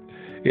quick.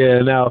 Yeah,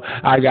 now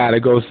I gotta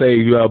go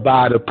say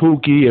bye to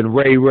Pookie and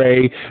Ray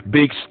Ray,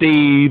 Big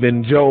Steve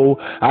and Joe.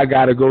 I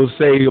gotta go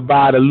say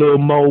goodbye to Lil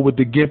Mo with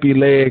the gimpy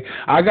leg.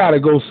 I gotta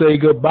go say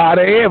goodbye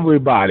to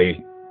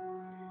everybody.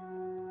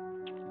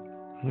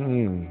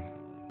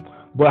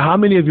 But how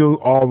many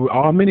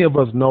of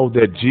us know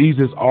that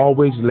Jesus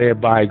always led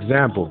by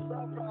example?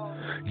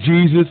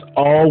 Jesus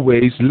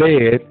always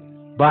led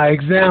by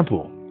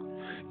example.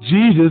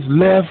 Jesus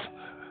left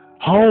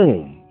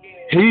home.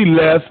 He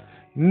left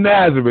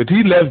Nazareth.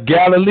 He left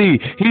Galilee.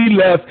 He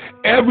left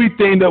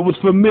everything that was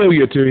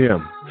familiar to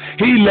him.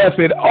 He left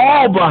it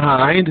all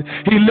behind.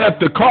 He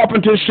left the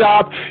carpenter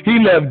shop. He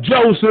left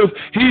Joseph.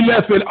 He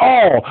left it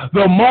all.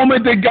 The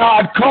moment that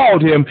God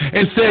called him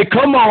and said,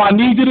 come on, I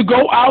need you to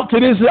go out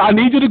to this. I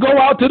need you to go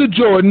out to the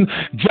Jordan.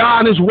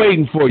 John is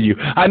waiting for you.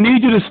 I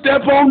need you to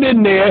step on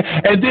in there.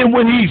 And then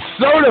when he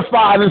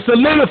certified and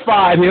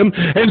solidified him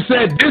and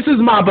said, this is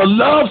my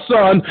beloved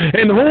son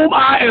in whom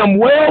I am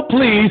well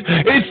pleased,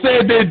 it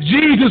said that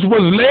Jesus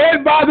was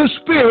led by the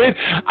Spirit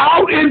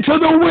out into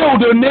the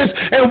wilderness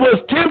and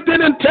was tempted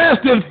and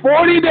tested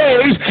 40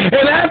 days,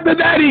 and after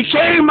that he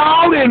came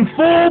out in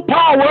full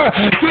power.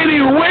 Then he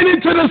went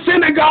into the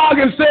synagogue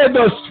and said,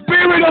 the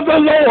Spirit of the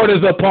Lord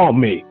is upon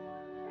me.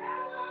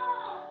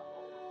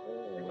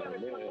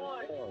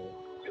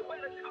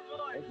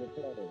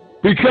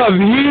 Because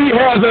he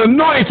has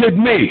anointed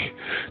me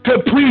to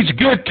preach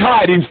good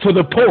tidings to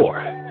the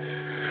poor,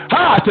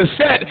 to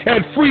set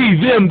and free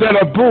them that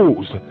are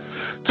bruised,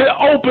 to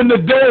open the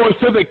doors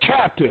to the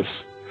captives,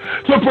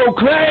 to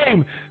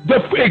proclaim the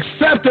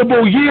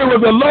acceptable year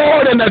of the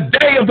Lord and the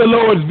day of the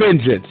Lord's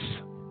vengeance.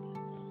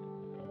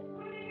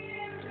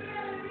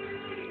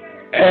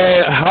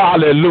 And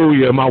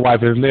hallelujah, my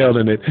wife is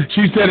nailing it.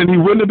 She said, and he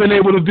wouldn't have been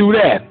able to do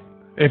that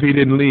if he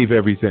didn't leave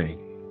everything.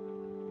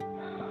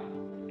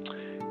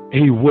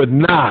 He would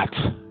not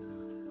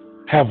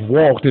have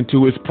walked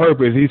into his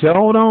purpose. He said,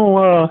 hold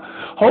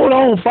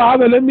on,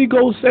 Father, let me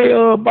go say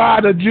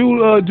bye to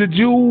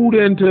Jude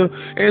and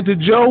to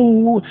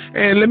Joe,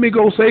 and let me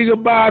go say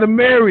goodbye to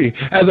Mary.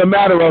 As a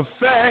matter of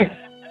fact,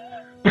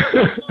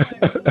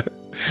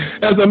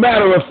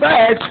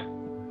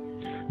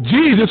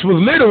 Jesus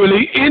was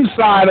literally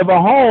inside of a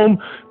home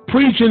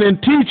preaching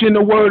and teaching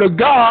the word of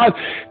God,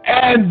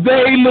 and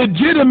they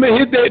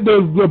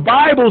the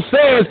Bible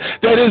says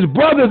that his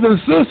brothers and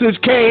sisters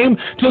came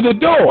to the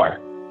door.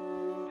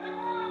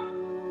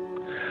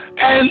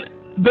 And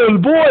the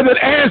boy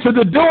that answered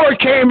the door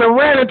came and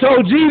ran and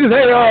told Jesus,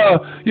 hey,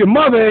 your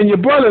mother and your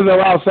brothers are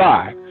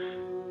outside.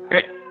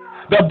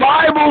 The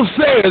Bible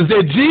says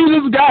that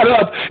Jesus got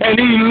up and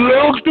he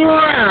looked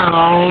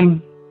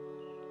around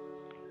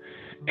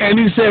and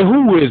he said,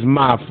 who is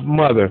my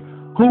mother?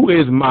 Who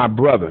is my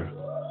brother?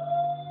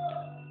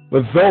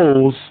 But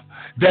those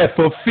that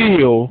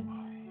fulfill,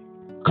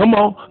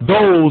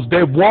 those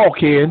that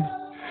walk in,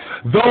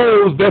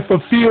 those that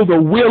fulfill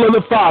the will of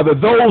the Father,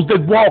 those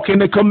that walk in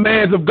the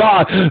commands of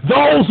God,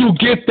 those who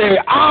get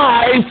their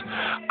eyes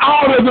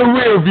out of the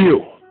rear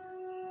view.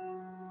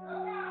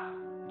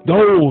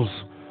 Those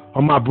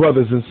are my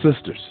brothers and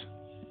sisters.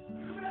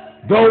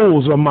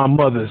 Those are my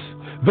mothers.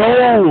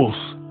 Those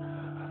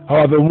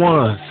are the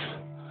ones.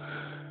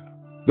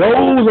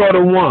 Those are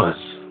the ones.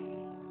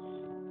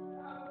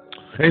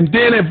 And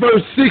then at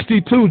verse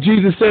 62,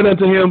 Jesus said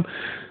unto him,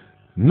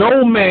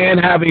 no man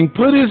having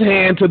put his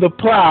hand to the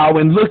plow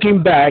and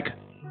looking back,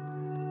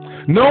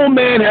 no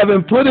man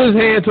having put his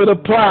hand to the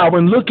plow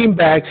and looking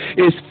back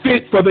is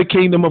fit for the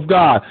kingdom of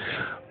God.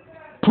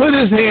 Put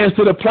his hands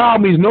to the plow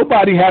means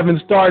nobody having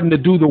started to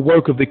do the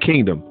work of the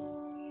kingdom.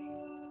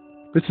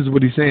 This is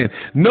what he's saying.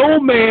 No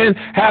man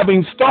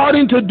having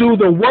starting to do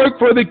the work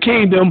for the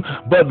kingdom,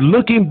 but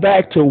looking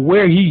back to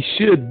where he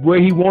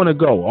want to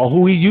go, or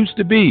who he used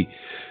to be,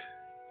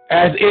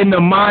 as in the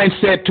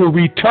mindset to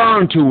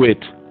return to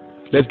it.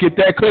 Let's get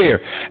that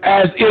clear.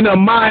 As in a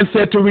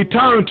mindset to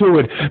return to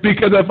it.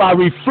 Because if I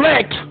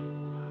reflect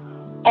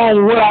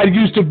on what I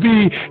used to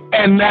be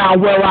and now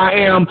where I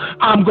am,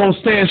 I'm going to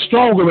stand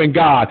stronger in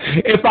God.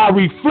 If I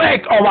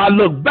reflect or I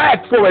look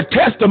back for a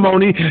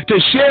testimony to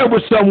share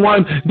with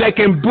someone that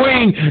can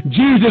bring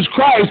Jesus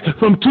Christ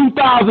from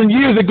 2,000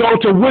 years ago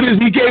to what is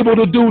he able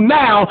to do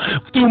now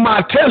through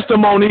my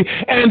testimony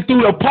and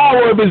through the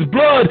power of his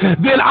blood,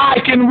 then I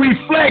can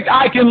reflect,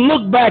 I can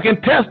look back and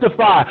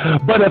testify.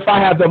 But if I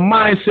have the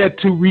mindset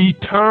to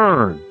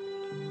return,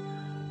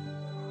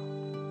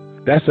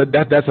 that's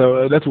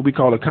what we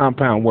call a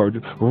compound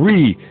word.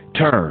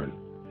 Return.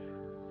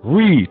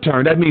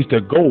 Return. That means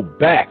to go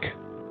back.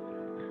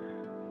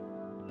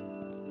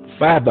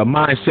 If I have the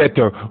mindset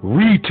to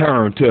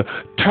return, to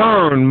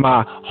turn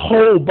my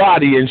whole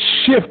body and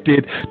shift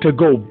it to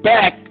go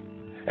back,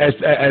 as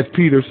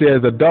Peter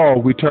says, a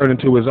dog returning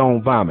to his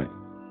own vomit.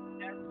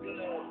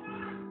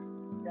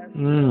 I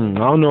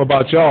don't know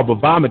about y'all,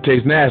 but vomit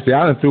tastes nasty.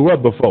 I done threw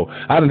up before.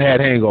 I done had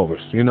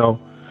hangovers,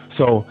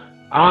 So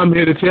I'm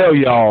here to tell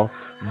y'all,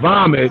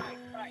 vomit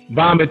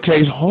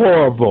tastes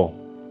horrible.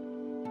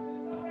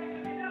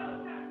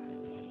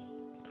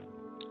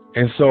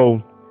 And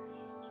so,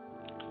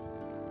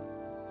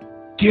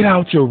 get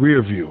out your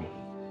rear view.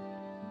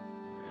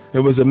 It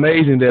was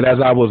amazing that as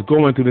I was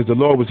going through this, the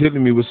Lord was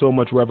hitting me with so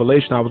much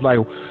revelation. I was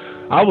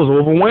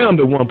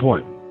overwhelmed at one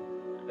point,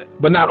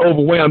 but not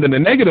overwhelmed in a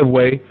negative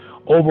way,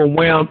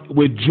 overwhelmed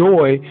with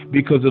joy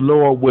because the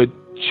Lord would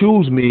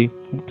choose me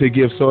to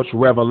give such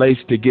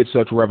revelation, to get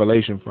such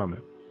revelation from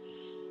him.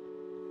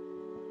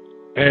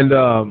 And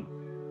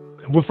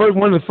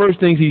one of the first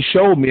things he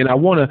showed me, and I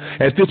want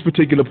to, at this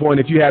particular point,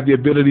 if you have the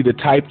ability to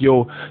type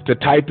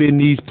in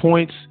these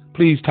points,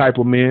 please type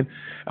them in.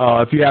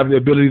 If you have the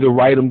ability to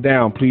write them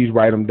down, please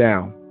write them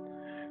down.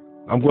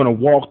 I'm going to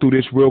walk through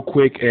this real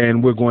quick,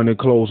 and we're going to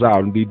close out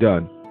and be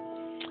done.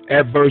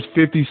 At verse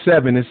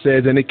 57, it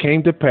says, and it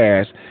came to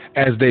pass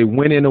as they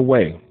went in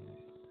away.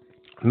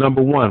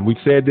 Number one, we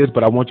said this,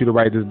 but I want you to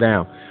write this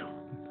down.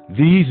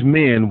 These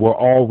men were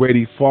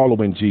already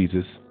following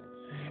Jesus,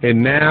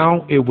 and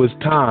now it was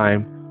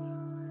time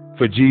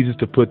for Jesus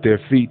to put their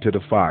feet to the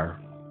fire.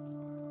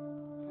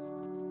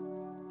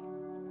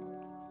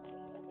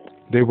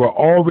 They were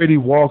already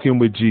walking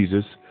with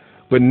Jesus,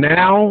 but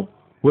now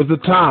was the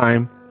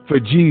time for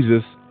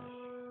Jesus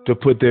to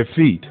put their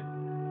feet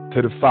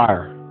to the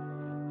fire.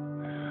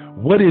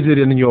 What is it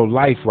in your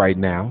life right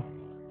now?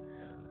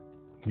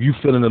 You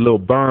feeling a little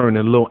burned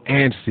and a little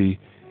antsy,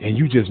 and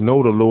you just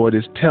know the Lord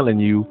is telling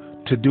you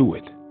to do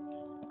it.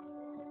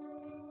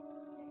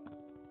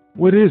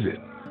 What is it?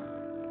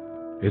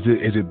 Is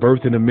it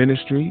birthing a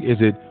ministry? Is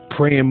it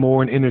praying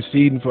more and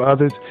interceding for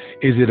others?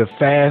 Is it a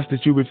fast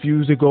that you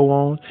refuse to go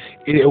on?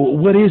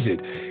 What is it?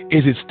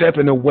 Is it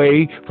stepping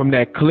away from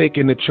that clique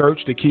in the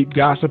church to keep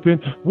gossiping?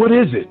 What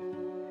is it?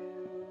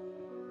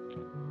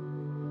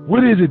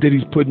 What is it that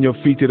he's putting your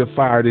feet to the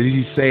fire, that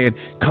he's saying,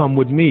 come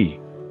with me?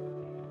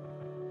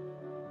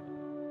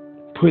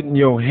 Putting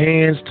your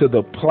hands to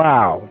the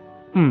plow.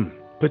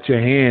 Put your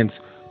hands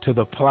to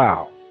the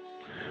plow.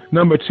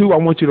 Number two, I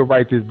want you to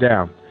write this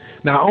down.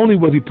 Not only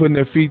was he putting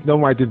their feet,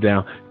 don't write this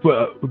down,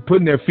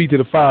 putting their feet to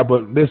the fire,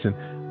 but listen,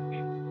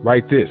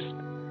 write this,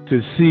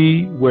 to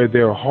see where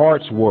their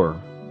hearts were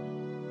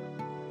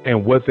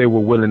and what they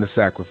were willing to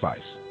sacrifice.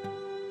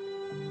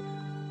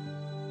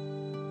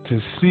 To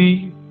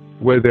see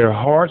where their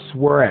hearts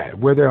were at,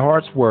 where their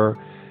hearts were,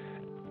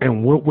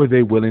 and what were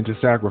they willing to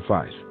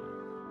sacrifice.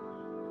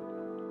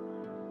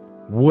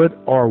 What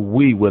are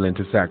we willing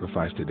to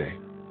sacrifice today?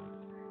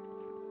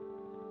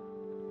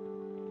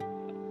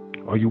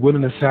 Are you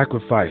willing to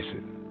sacrifice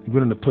it? Are you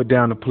willing to put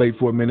down the plate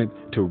for a minute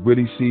to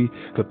really see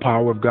the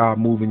power of God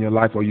move in your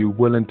life? Are you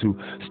willing to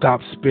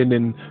stop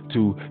spending,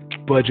 to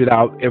budget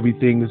out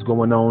everything that's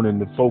going on and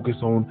to focus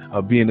on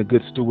being a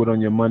good steward on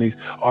your money?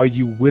 Are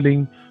you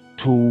willing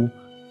to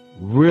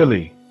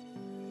really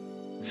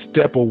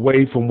step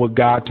away from what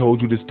God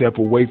told you to step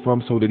away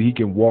from so that he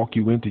can walk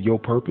you into your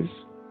purpose?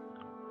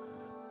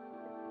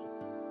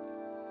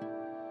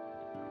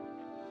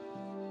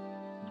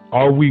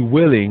 Are we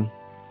willing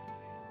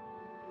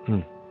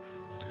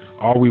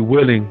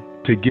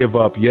to give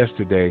up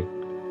yesterday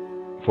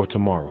for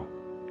tomorrow?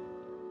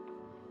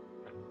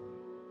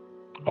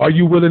 Are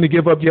you willing to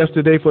give up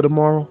yesterday for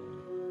tomorrow?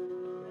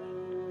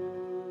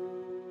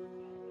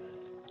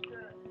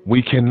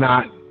 We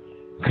cannot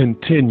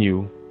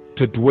continue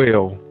to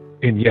dwell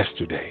in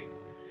yesterday.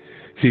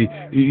 See,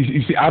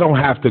 you see, I don't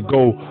have to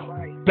go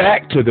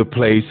back to the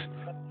place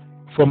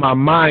for my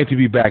mind to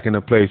be back in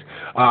the place.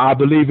 I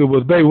believe it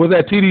was, baby, was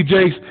that T.D.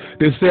 Jakes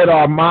that said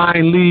our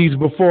mind leaves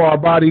before our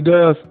body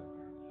does?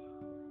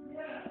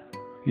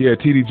 Yeah,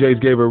 T.D. Jakes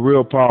gave a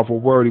real powerful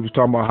word. He was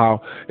talking about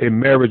how in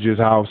marriages,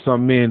 how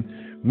some men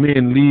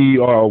leave,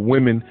 or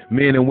men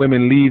and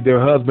women leave their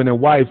husband and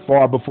wife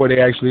far before they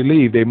actually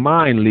leave. Their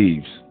mind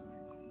leaves.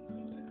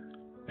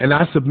 And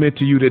I submit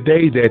to you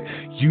today that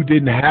you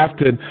didn't have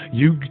to,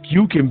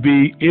 you can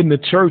be in the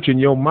church and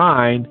your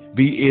mind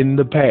be in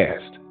the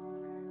past.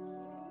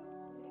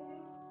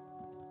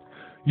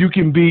 You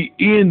can be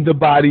in the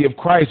body of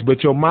Christ,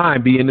 but your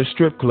mind be in the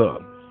strip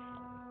club.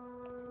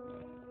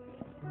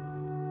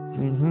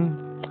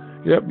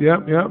 Yep.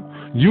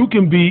 You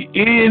can be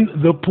in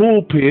the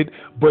pulpit,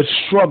 but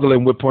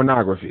struggling with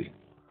pornography.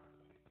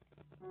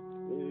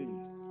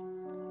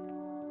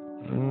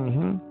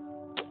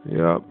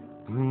 Yep.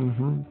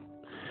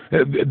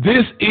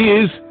 This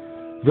is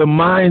the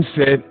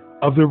mindset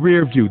of the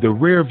rear view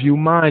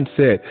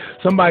mindset.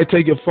 Somebody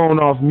take your phone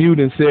off mute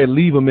and say,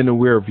 leave them in the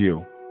rear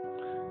view.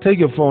 Take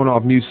your phone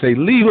off mute, say,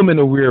 leave them in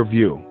the rear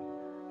view.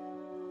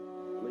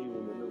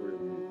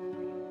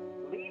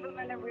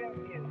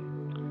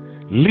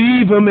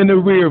 Leave him in the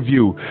rear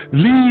view.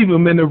 Leave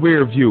him in the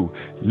rear view.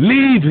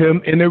 Leave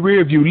him in the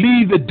rear view.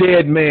 Leave the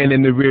dead man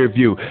in the rear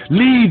view.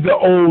 Leave the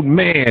old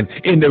man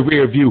in the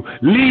rear view.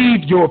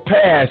 Leave your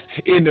past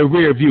in the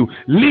rear view.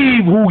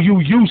 Leave who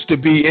you used to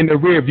be in the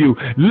rear view.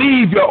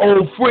 Leave your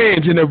old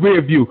friends in the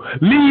rear view.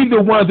 Leave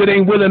the ones that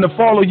ain't willing to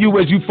follow you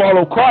as you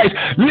follow Christ.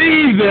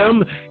 Leave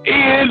them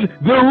in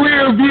the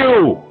rear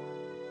view.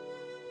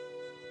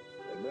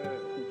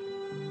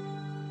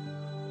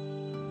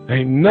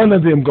 Ain't none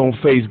of them gonna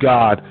face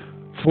God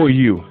for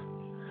you.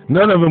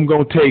 None of them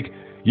gonna take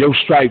your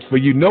stripes for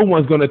you. No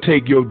one's gonna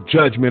take your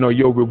judgment or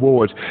your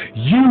rewards.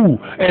 You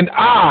and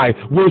I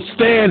will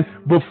stand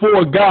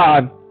before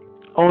God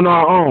on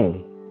our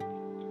own.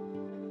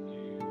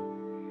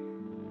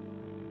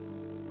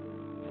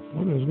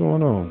 What is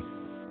going on?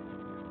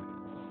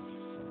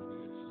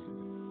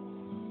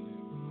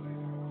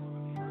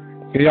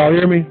 Can y'all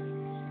hear me?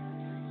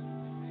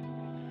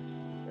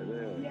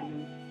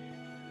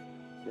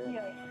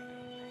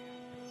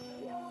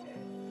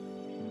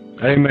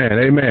 Amen.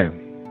 Amen.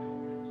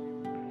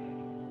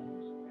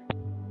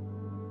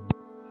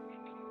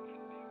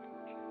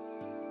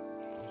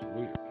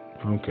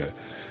 Okay.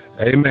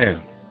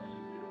 Amen.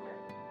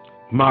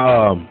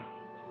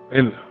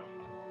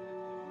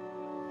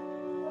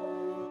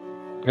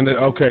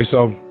 Okay,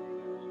 so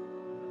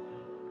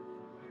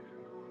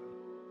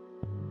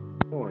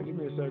hold on, give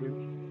me a second.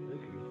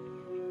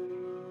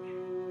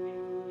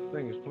 This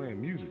thing is playing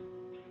music.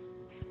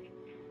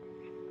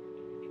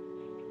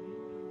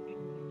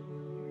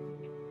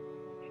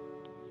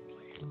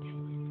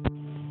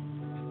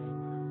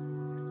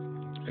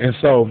 And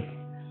so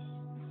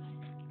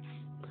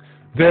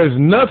there's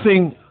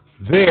nothing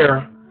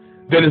there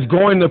that is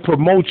going to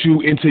promote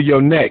you into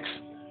your next.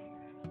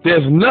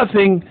 There's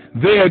nothing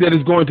there that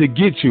is going to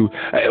get you.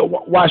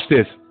 Watch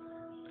this.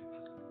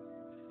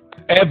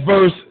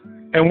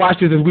 Watch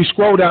this as we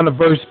scroll down to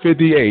verse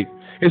 58.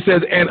 It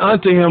says, and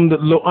unto him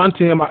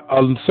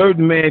a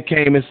certain man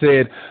came and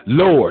said,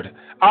 Lord,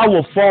 I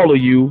will follow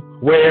you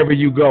wherever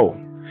you go.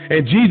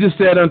 And Jesus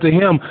said unto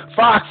him,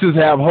 foxes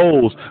have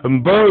holes,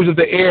 and birds of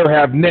the air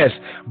have nests,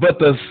 but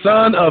the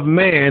Son of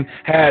Man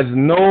has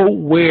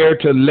nowhere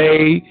to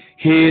lay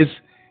his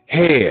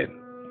head.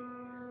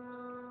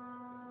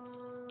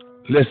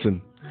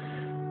 Listen,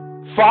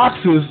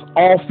 foxes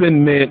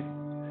often meant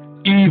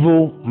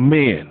evil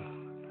men.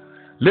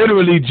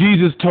 Literally,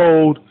 Jesus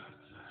told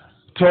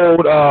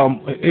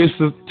his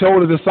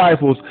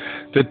disciples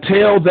to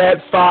tell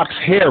that fox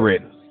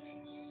Herod.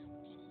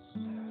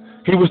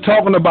 He was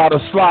talking about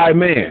a sly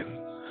man,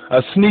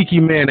 a sneaky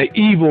man, an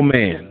evil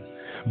man.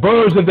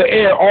 Birds of the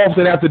air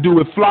often have to do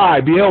with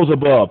fly,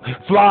 Beelzebub.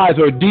 Flies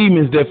are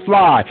demons that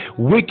fly,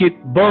 wicked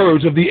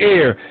birds of the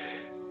air.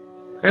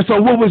 And so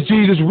what was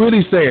Jesus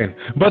really saying?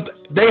 But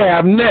they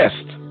have nests.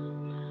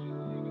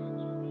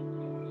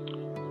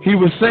 He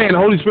was saying, the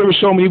Holy Spirit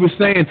showed me, he was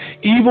saying,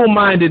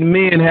 evil-minded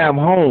men have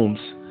homes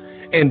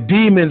and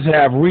demons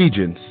have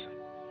regions.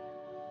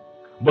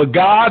 But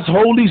God's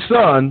holy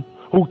Son,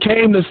 who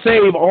came to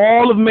save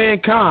all of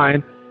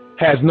mankind,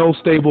 has no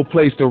stable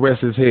place to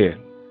rest his head.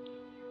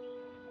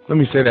 Let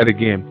me say that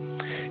again.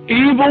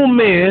 Evil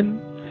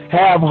men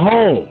have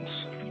homes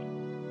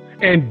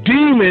and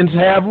demons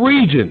have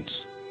regions.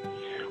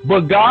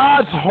 But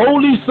God's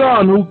holy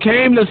Son, who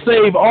came to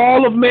save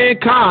all of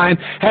mankind,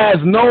 has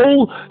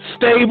no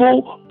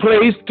stable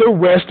place to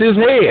rest his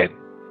head.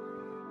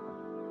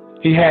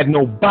 He had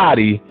no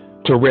body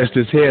to rest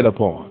his head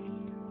upon.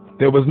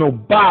 There was no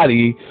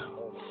body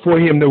for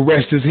him to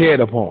rest his head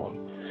upon.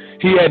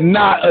 He had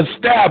not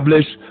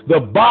established the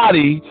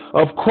body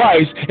of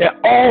Christ, and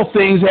all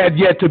things had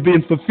yet to be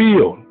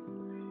fulfilled.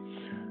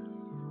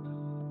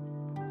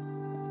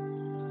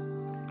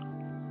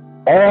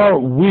 Are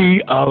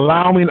we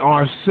allowing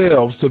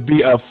ourselves to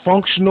be a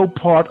functional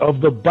part of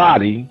the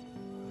body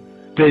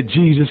that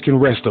Jesus can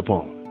rest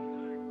upon?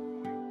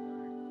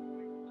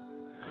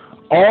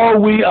 Are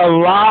we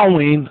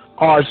allowing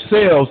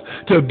ourselves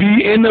to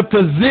be in a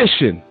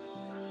position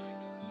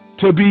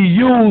to be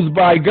used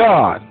by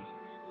God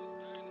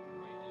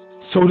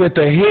so that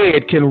the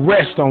head can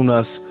rest on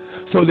us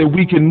so that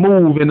we can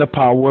move in the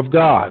power of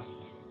God?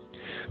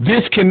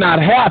 This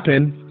cannot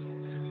happen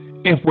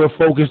if we're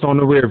focused on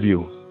the rear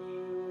view.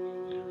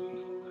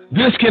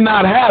 This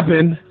cannot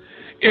happen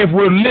if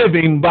we're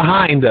living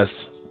behind us.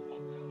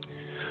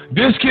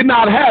 This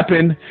cannot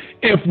happen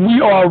if we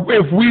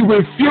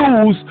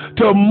refuse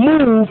to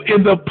move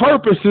in the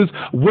purposes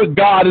what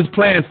God has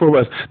planned for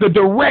us, the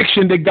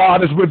direction that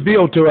God has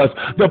revealed to us,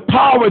 the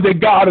power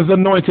that God has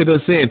anointed us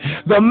in,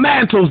 the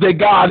mantles that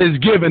God has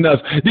given us,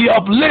 the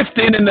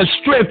uplifting and the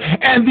strength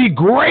and the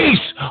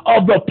grace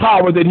of the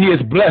power that He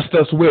has blessed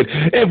us with.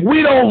 If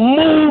we don't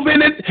move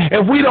in it,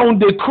 if we don't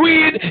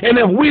decree it, and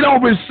if we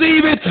don't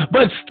receive it,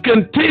 but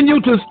continue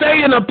to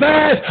stay in the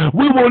past,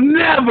 we will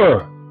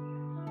never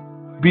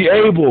be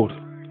able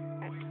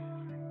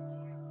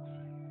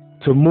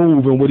to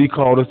move in what He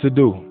called us to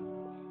do.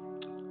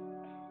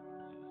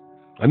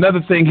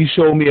 Another thing He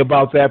showed me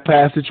about that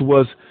passage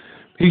was,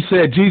 He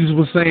said, Jesus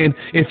was saying,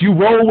 if you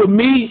roll with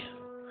me,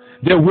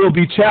 there will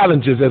be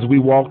challenges as we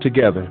walk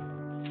together.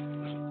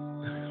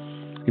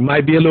 It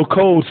might be a little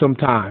cold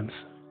sometimes.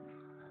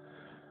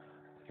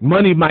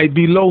 Money might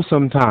be low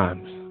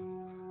sometimes.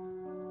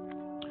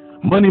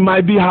 Money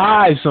might be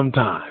high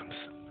sometimes.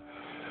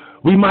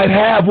 We might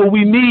have what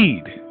we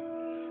need,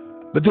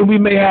 but then we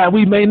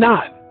may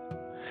not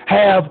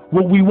have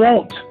what we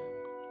want.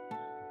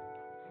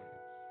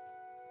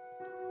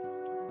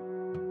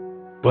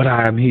 But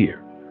I am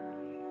here.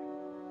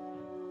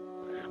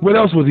 What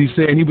else was He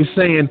saying? He was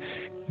saying,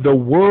 the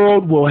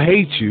world will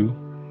hate you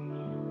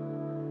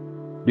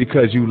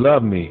because you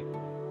love me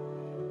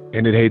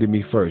and it hated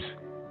me first.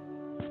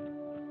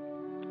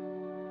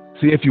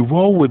 See, if you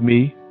roll with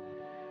me,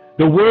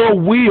 the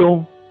world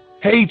will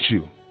hate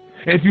you.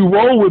 If you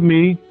roll with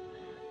me,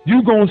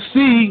 you're going to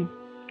see,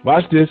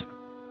 watch this.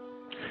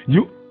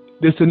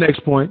 This is the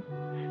next point.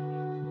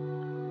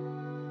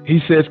 He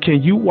says,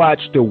 can you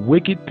watch the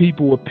wicked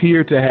people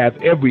appear to have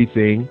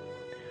everything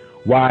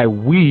while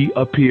we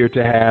appear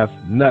to have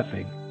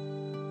nothing?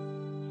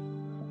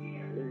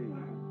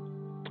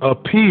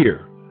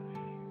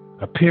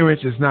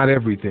 Appearance is not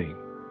everything.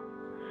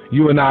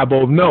 You and I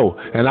both know,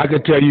 and I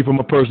can tell you from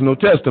a personal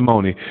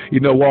testimony,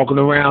 walking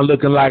around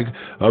looking like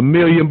 $1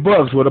 million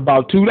with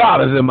about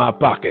 $2 in my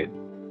pocket.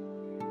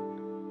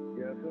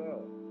 Yes, sir.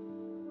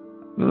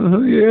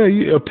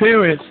 Yeah,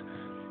 appearance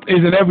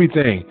isn't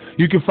everything.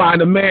 You can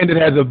find a man that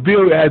has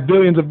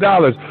billions of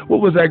dollars.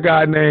 What was that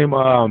guy named?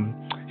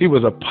 He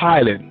was a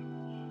pilot.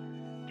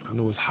 I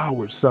know it was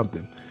Howard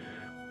something.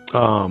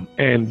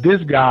 And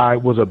this guy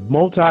was a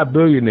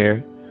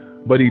multi-billionaire,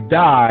 but he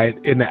died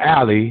in the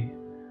alley.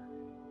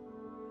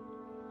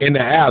 And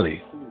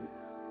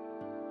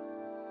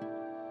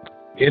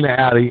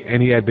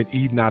he had been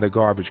eating out of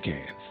garbage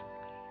cans.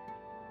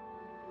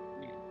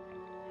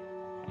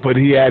 But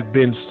he had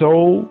been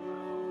so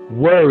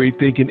worried,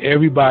 thinking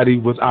everybody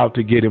was out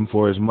to get him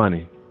for his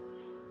money.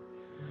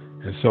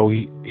 And so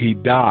he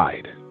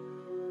died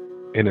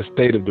in a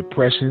state of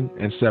depression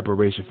and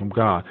separation from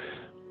God.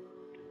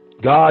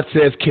 God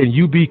says, can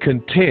you be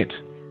content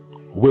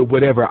with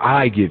whatever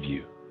I give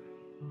you?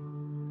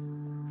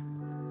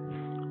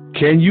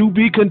 Can you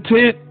be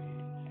content?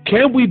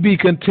 Can we be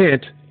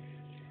content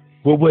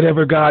with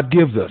whatever God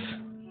gives us?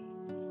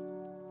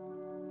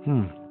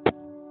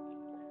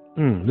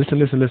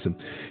 Listen.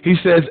 He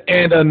says,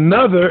 and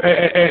another,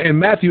 in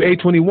Matthew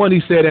 8:21,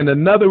 He said, and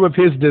another of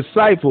His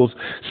disciples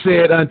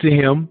said unto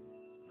Him,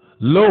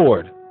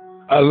 Lord,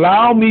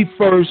 allow me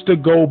first to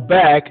go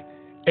back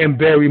and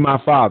bury my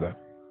father.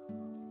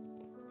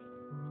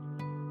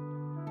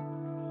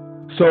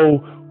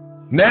 So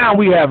now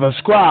we have a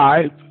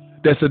scribe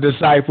that's a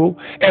disciple,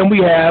 and we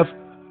have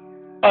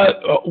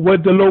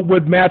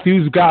what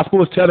Matthew's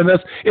gospel is telling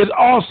us is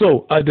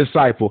also a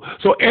disciple.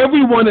 So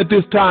everyone at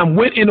this time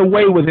went in a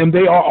way with Him.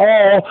 They are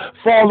all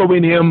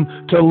following Him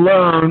to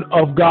learn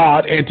of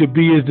God and to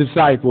be His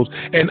disciples.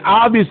 And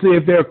obviously,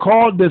 if they're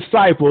called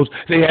disciples,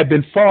 they have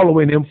been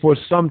following Him for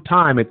some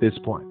time at this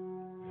point.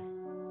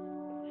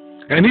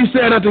 And He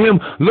said unto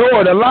him,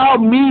 Lord, allow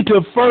me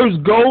to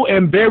first go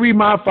and bury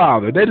my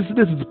father. This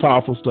is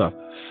powerful stuff.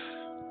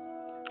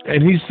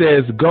 And He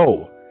says,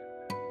 go.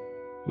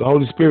 The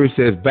Holy Spirit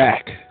says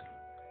back.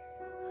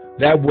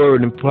 That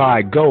word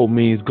implied go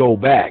means go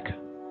back.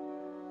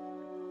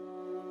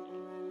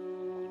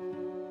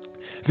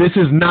 This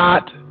is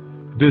not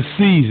the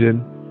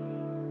season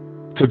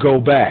to go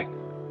back.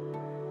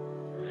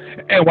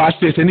 And watch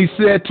this. And He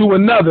said to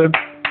another,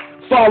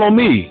 follow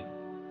me.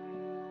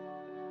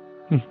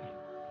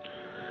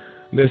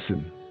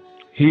 Listen,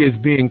 he is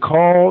being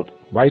called,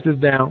 write this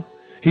down.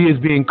 He is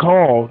being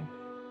called,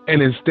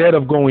 and instead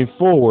of going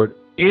forward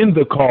in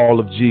the call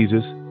of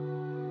Jesus,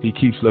 he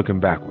keeps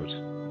looking backwards.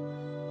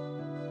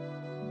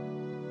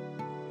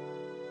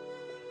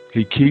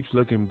 He keeps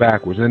looking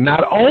backwards. And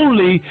not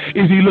only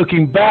is he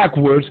looking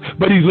backwards,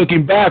 but he's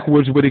looking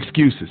backwards with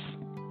excuses.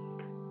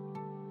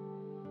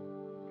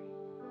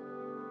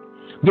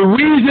 The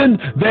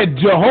reason that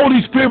the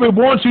Holy Spirit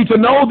wants you to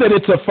know that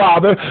it's a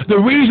father, the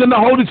reason the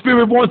Holy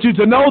Spirit wants you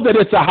to know that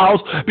it's a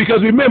house,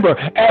 because remember,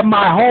 at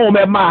my home,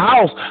 at my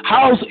house,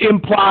 house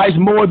implies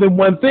more than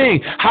one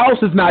thing. House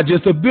is not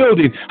just a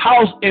building.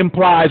 House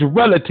implies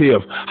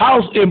relative.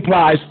 House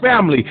implies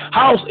family.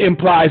 House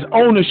implies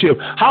ownership.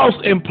 House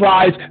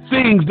implies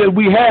things that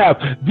we have.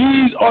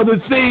 These are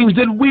the things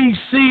that we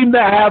seem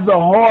to have the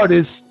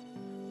hardest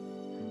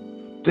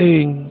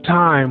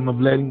time of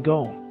letting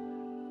go.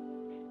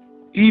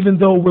 Even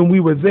though when we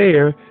were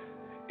there,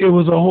 it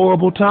was a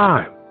horrible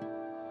time.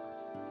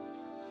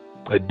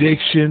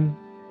 Addiction,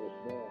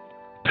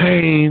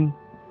 pain,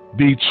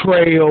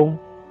 betrayal,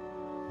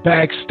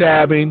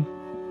 backstabbing,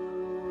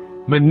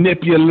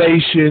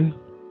 manipulation,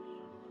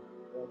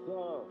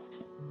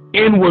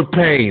 inward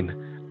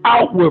pain,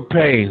 outward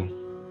pain,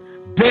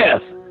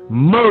 death,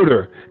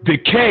 murder,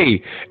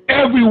 decay,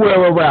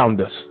 everywhere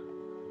around us.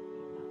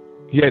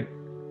 Yet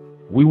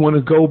we want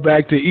to go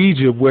back to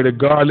Egypt where the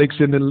garlics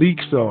and the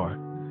leeks are,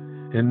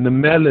 and the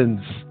melons,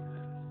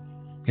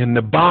 and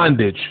the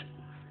bondage,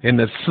 and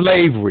the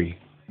slavery,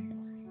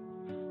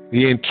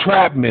 the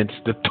entrapments,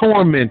 the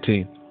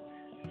tormenting,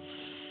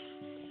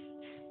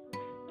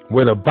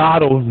 where the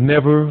bottle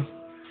never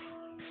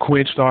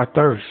quenched our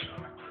thirst.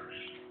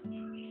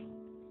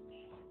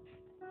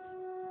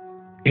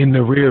 In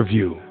the rear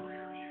view.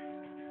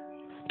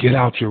 Get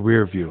out your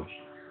rear view.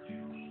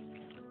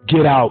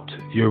 Get out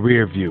your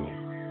rear view.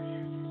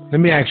 Let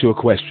me ask you a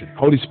question.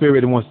 Holy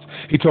Spirit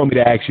he told me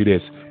to ask you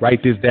this.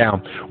 Write this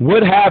down.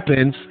 What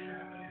happens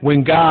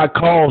when God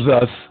calls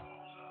us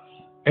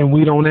and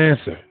we don't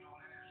answer?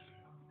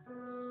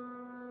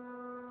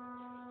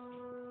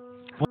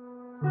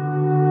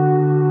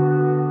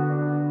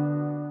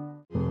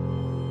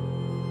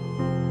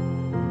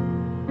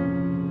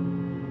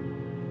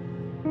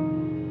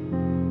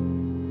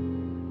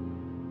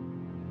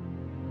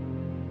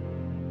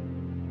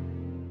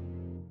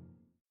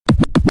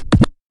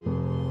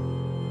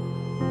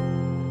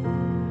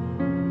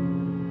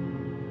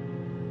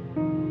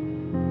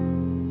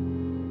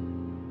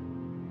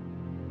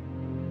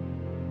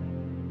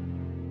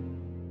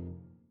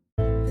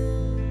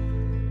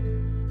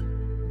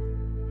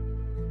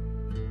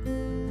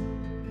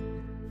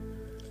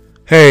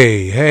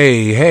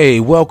 Hey,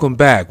 welcome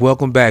back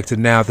to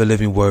Now the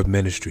Living Word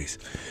Ministries.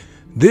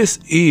 This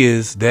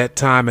is that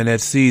time and that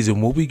season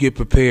where we get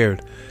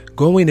prepared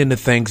going into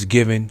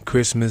Thanksgiving,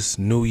 Christmas,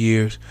 New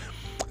Year's.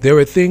 There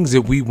are things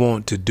that we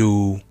want to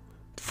do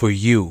for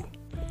you.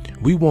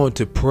 We want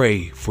to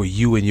pray for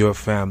you and your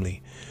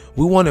family.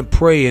 We want to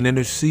pray and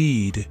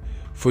intercede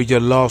for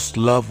your lost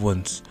loved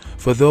ones,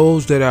 for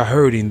those that are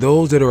hurting,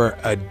 those that are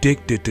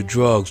addicted to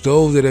drugs,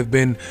 those that have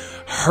been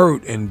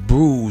hurt and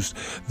bruised,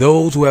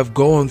 those who have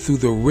gone through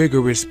the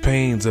rigorous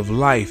pains of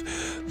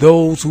life,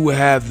 those who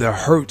have the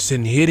hurts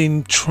and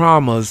hidden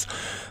traumas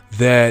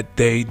that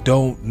they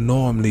don't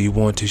normally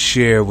want to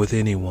share with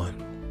anyone.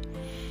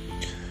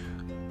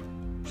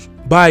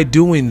 By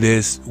doing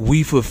this,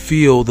 we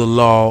fulfill the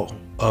law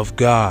of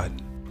God.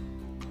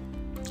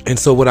 And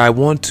so what I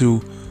want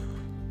to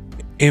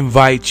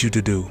invite you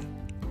to do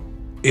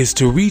is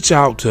to reach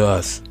out to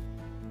us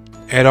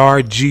at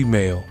our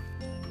Gmail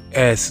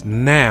as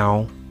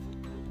now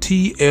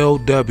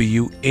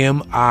TLWMIN,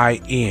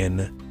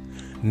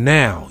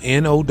 now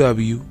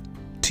NOWTLWMIN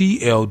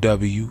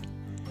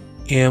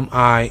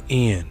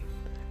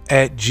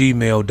at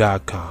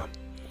gmail.com.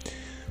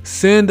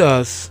 Send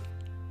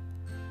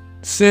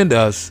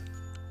us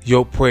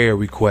your prayer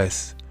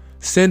requests.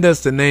 Send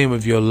us the name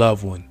of your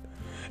loved one,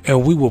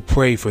 and we will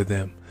pray for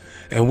them.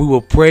 And we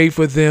will pray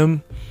for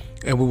them,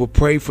 and we will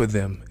pray for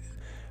them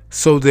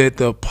so that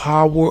the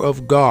power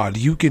of God,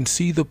 you can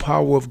see the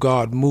power of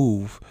God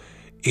move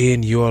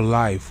in your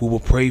life. We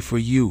will pray for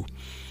you.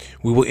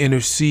 We will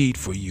intercede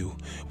for you.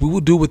 We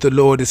will do what the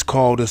Lord has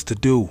called us to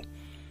do.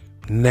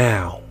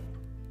 Now,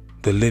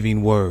 the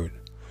living word.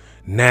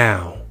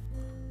 Now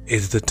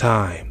is the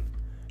time.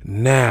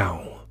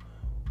 Now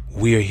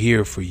we are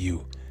here for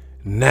you.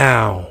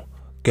 Now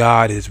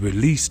God has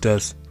released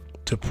us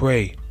to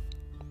pray.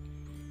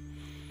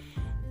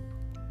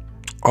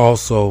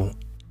 Also,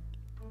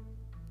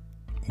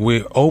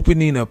 we're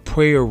opening a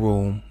prayer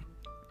room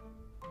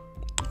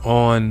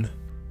on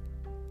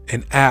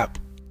an app.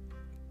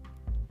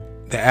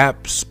 The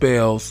app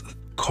spells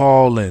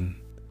Callin,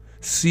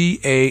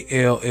 CALLIN.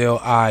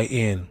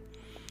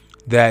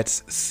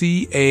 That's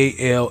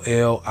CALLIN,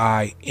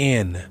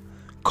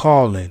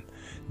 Callin.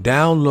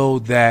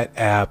 Download that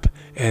app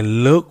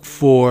and look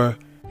for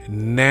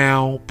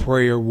Now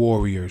Prayer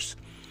Warriors.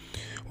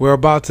 We're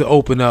about to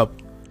open up,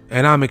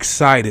 and I'm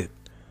excited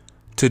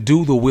to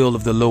do the will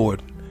of the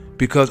Lord,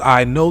 because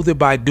I know that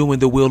by doing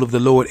the will of the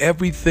Lord,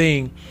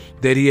 everything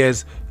that He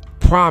has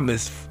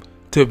promised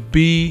to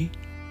be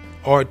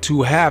or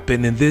to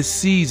happen in this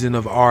season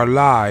of our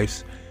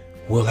lives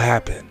will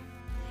happen.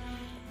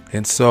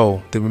 And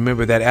so, to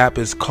remember that app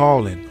is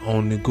calling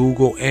on the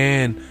Google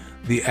and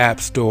the App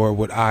Store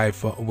with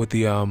iPhone, with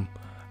the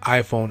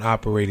iPhone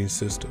operating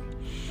system.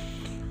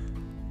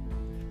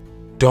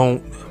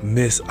 Don't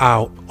miss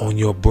out on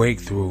your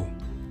breakthrough,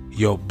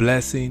 your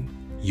blessing,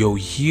 your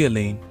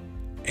healing,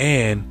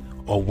 and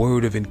a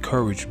word of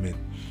encouragement,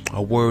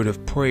 a word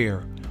of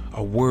prayer,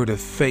 a word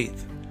of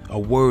faith, a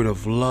word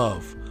of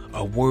love,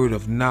 a word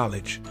of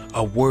knowledge,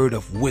 a word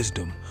of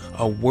wisdom,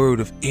 a word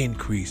of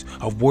increase,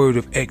 a word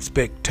of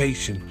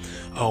expectation,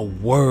 a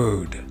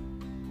word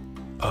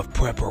of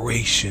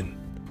preparation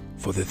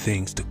for the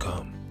things to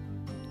come.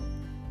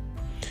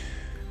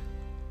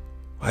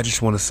 I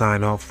just want to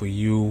sign off for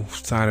you,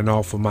 signing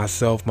off for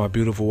myself, my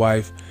beautiful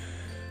wife,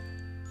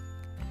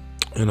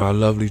 and our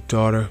lovely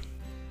daughter.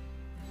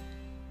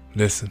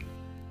 Listen,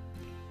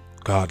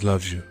 God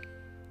loves you,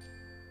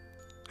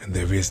 and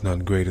there is none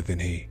greater than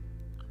He.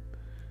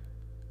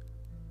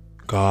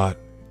 God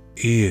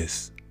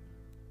is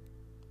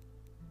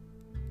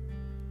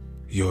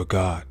your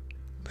God.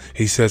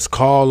 He says,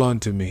 call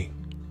unto me,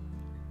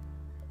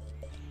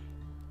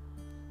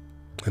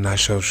 and I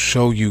shall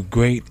show you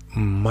great,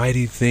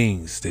 mighty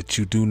things that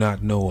you do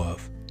not know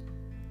of.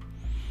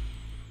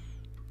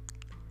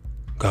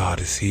 God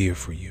is here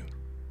for you.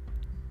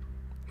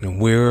 And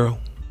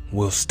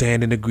we'll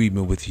stand in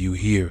agreement with you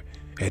here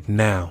at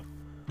Now,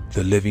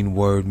 the Living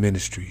Word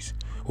Ministries,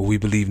 where we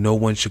believe no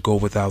one should go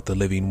without the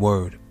living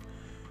word.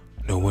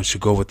 No one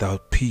should go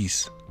without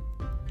peace.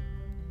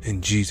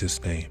 In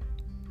Jesus' name.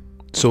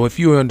 So if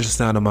you are under the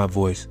sound of my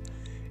voice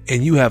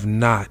and you have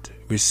not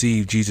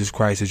received Jesus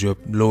Christ as your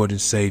Lord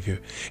and Savior,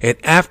 and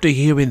after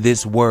hearing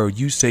this word,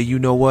 you say, you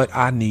know what?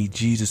 I need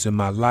Jesus in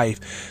my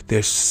life.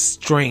 There's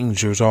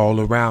strangers all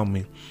around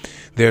me.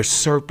 There's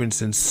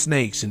serpents and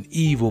snakes and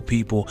evil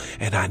people,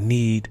 and I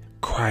need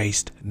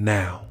Christ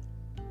now.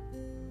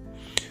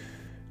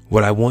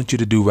 What I want you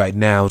to do right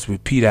now is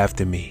repeat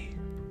after me.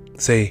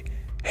 Say,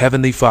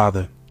 Heavenly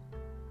Father,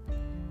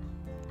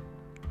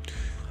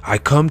 I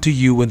come to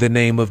you in the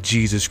name of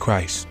Jesus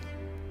Christ.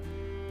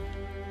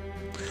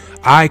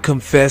 I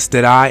confess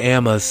that I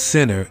am a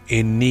sinner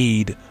in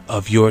need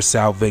of your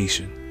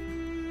salvation.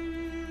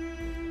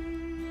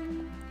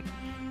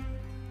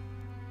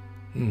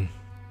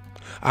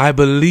 I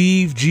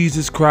believe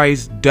Jesus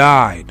Christ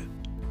died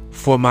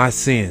for my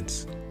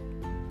sins,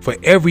 for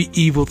every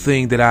evil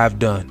thing that I've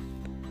done.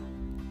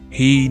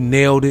 He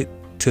nailed it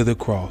to the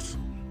cross.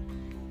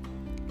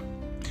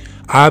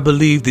 I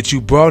believe that you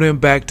brought him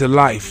back to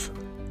life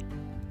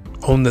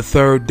on the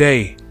third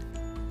day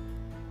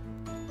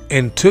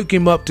and took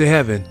him up to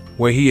heaven,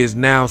 where he is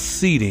now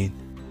seated,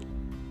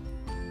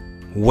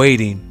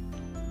 waiting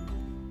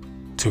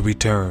to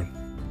return.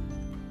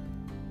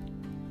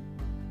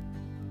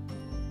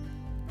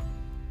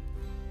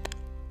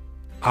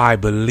 I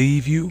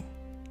believe you,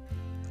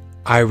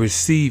 I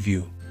receive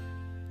you,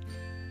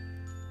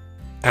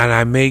 and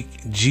I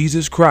make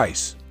Jesus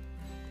Christ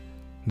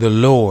the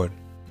Lord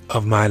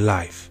of my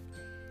life.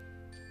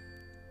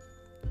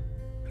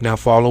 Now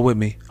follow with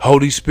me.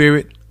 Holy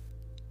Spirit,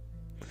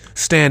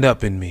 stand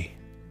up in me,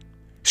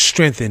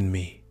 strengthen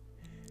me,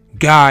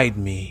 guide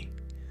me,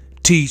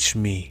 teach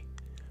me,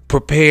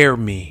 prepare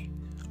me,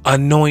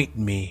 anoint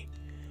me,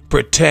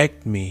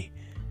 protect me,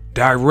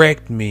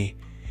 direct me,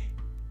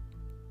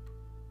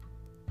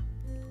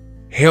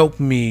 help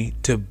me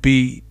to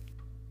be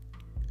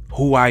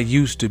who I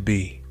used to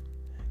be,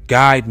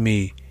 guide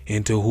me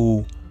into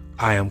who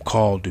I am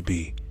called to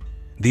be.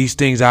 These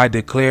things I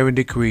declare and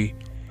decree,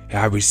 and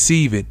I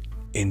receive it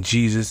in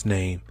Jesus'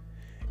 name.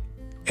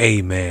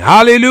 Amen.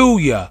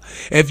 Hallelujah.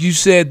 If you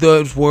said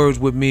those words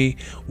with me,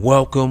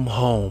 welcome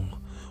home.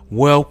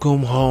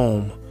 Welcome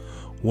home.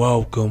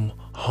 Welcome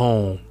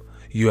home.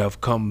 You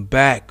have come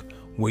back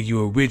where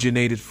you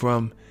originated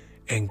from,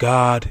 and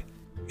God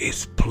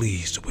is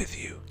pleased with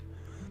you.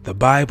 The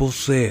Bible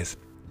says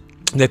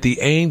that the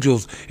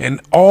angels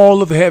and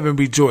all of heaven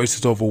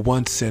rejoices over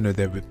one sinner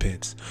that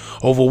repents,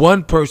 over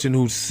one person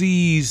who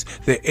sees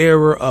the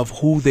error of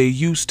who they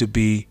used to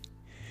be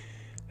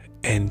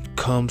and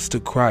comes to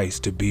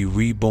Christ to be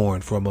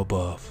reborn from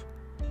above.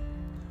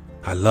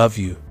 I love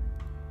you.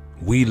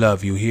 We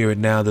love you here at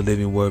Now the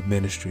Living Word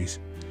Ministries.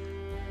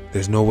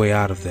 There's no way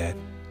out of that.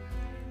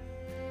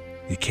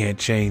 You can't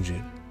change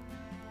it,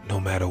 no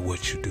matter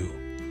what you do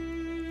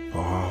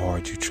or how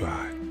hard you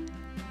try.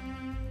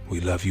 We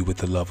love you with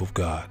the love of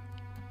God.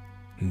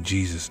 In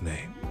Jesus'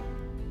 name,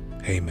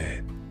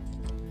 amen.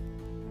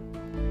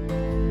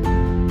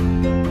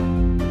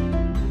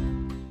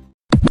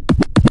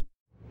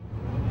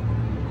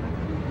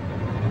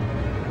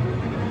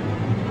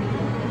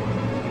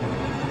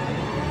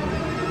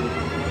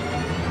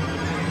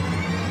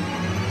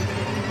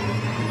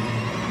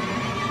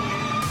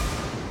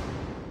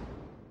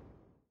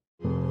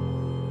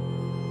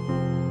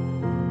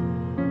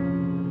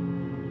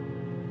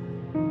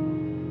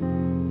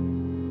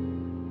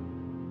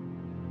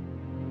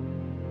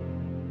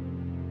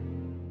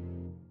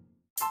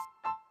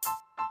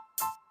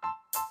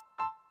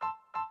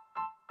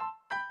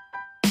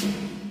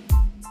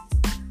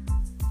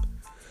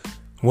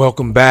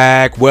 Welcome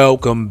back,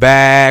 welcome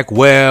back,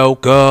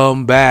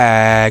 welcome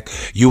back.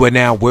 You are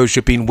now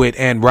worshiping with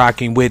and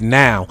rocking with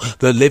Now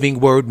the Living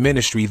Word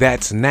Ministry.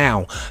 That's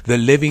Now the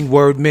Living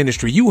Word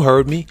Ministry. You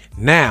heard me.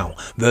 Now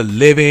the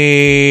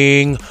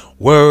Living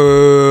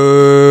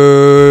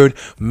Word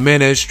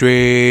Ministries.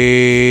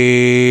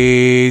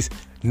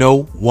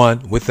 No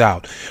one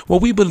without. Well,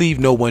 we believe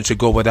no one should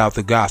go without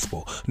the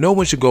gospel. No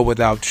one should go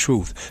without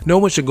truth. No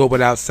one should go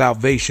without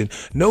salvation.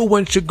 No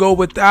one should go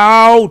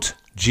without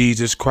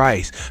Jesus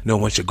Christ. No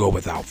one should go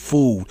without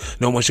food.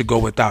 No one should go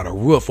without a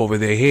roof over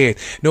their head.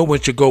 No one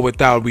should go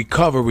without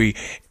recovery.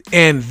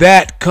 And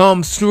that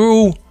comes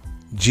through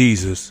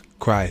Jesus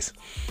Christ.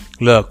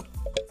 Look,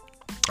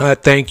 I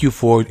thank you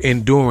for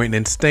enduring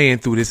and staying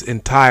through this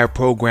entire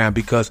program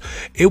because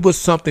it was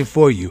something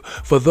for you.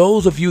 For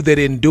those of you that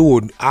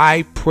endured,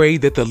 I pray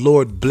that the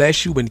Lord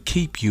bless you and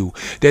keep you,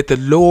 that the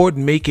Lord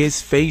make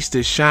his face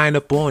to shine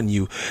upon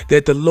you,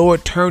 that the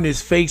Lord turn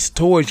his face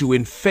towards you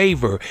in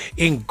favor,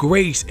 in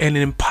grace, and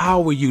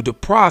empower you to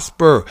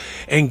prosper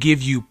and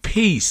give you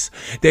peace,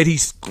 that he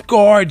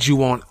guards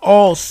you on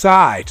all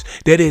sides,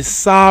 that his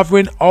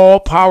sovereign,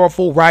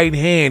 all-powerful right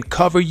hand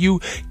cover you,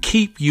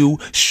 keep you,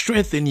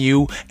 strengthen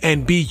you,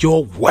 and be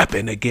your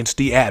weapon against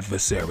the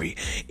adversary.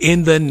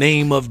 In the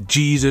name of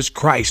Jesus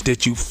Christ,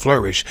 that you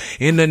flourish.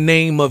 In the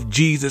name of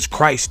Jesus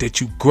Christ,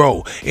 that you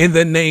grow. In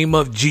the name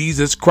of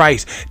Jesus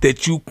Christ,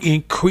 that you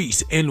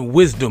increase in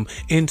wisdom,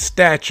 in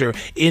stature,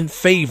 in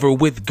favor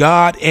with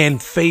God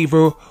and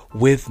favor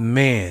with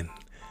man.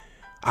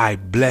 I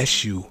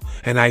bless you,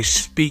 and I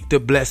speak the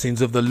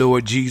blessings of the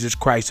Lord Jesus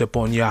Christ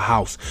upon your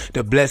house,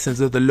 the blessings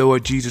of the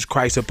Lord Jesus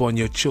Christ upon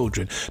your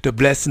children, the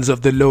blessings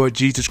of the Lord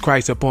Jesus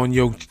Christ upon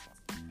your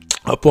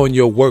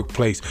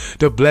workplace,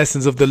 the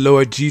blessings of the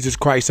Lord Jesus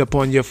Christ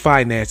upon your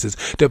finances,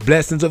 the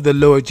blessings of the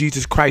Lord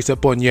Jesus Christ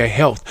upon your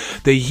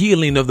health, the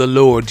healing of the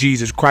Lord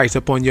Jesus Christ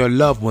upon your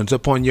loved ones,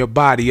 upon your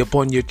body,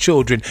 upon your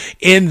children.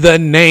 In the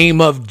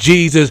name of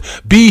Jesus,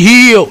 be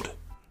healed.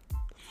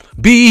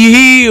 Be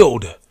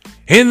healed.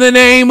 In the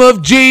name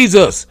of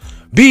Jesus,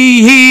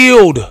 be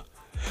healed.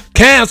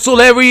 Cancel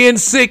every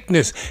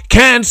sickness.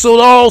 Cancel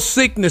all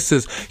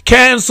sicknesses.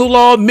 Cancel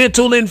all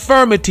mental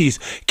infirmities.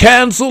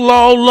 Cancel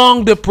all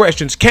lung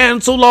depressions.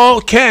 Cancel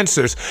all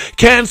cancers.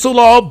 Cancel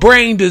all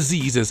brain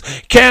diseases.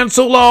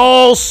 Cancel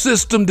all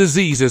system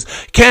diseases.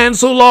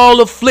 Cancel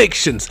all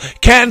afflictions.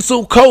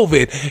 Cancel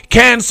COVID.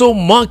 Cancel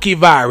monkey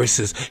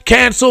viruses.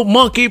 Cancel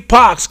monkey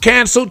pox.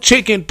 Cancel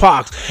chicken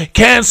pox.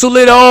 Cancel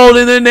it all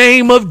in the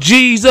name of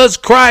Jesus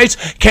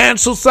Christ.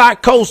 Cancel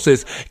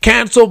psychosis.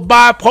 Cancel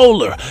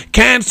bipolar.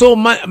 Cancel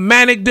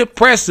manic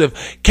depressive.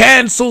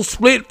 Cancel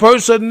split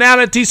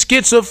personality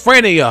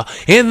schizophrenia.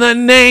 In the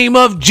name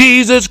of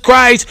Jesus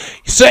Christ,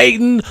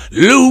 Satan,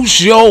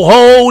 loose your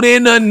hold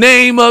in the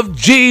name of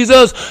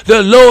Jesus.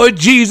 The Lord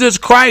Jesus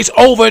Christ,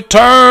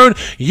 overturn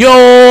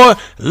your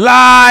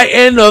lie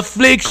and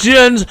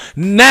afflictions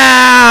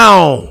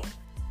now.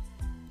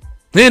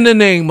 In the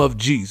name of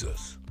Jesus.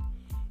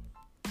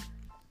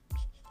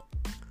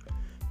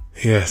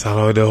 Yes,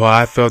 I know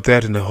I felt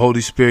that in the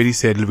Holy Spirit. He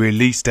said,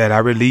 release that. I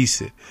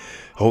release it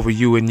over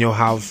you in your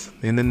house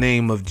in the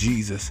name of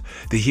Jesus.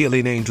 The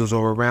healing angels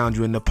are around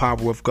you in the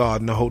power of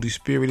God, and the Holy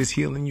Spirit is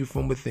healing you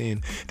from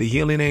within. The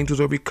healing angels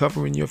are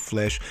recovering your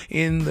flesh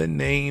in the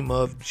name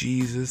of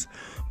Jesus.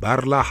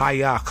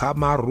 Barlahaya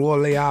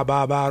kamarolea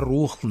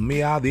babaruch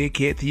mia de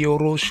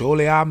ketioro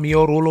sholea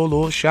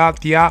miorolo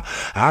shatia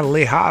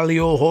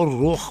alehalio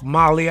horuch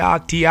malia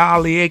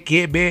tialie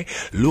kebe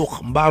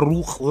luch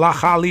baruch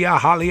lahalia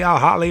halia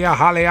halia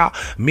halia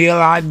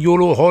milan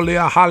yolo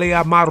holia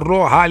halia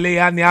marro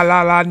halia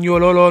nyalalan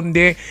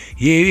yololonde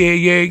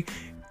ye.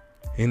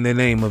 In the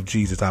name of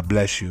Jesus, I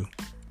bless you.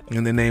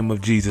 In the name of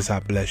Jesus, I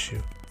bless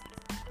you.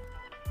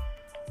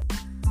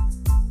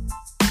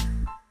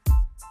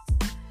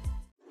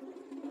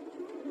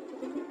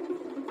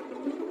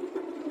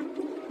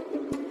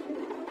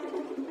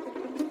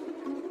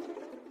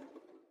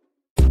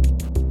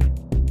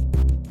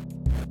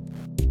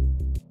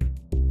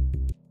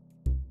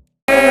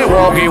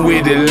 Walking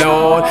with the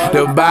Lord,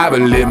 the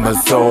Bible in my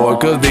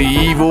sword, cause the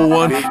evil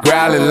one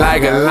growling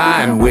like a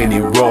lion when he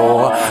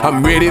roar.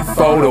 I'm ready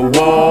for the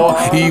war,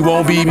 he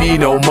won't beat me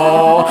no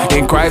more.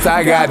 In Christ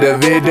I got the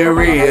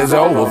victory, it's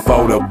over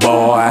for the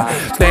boy.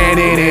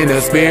 Standing in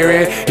the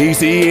spirit, he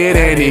see it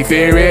and he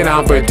fear it.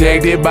 I'm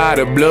protected by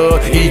the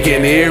blood, he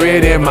can hear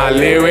it in my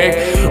lyric.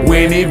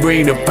 When he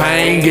bring the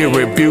pain, get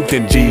rebuked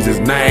in Jesus'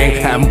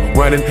 name. I'm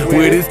running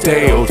with his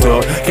tail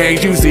tucked,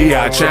 can't you see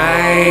I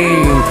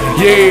change?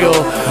 Yeah.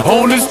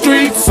 On the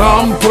streets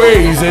I'm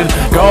praising,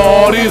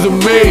 God is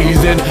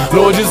amazing,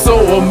 Lord you're so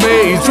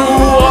amazing. True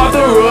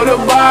author of the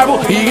Bible,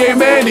 he gave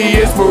man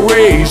the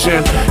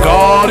inspiration.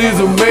 God is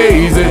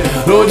amazing,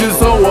 Lord you're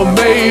so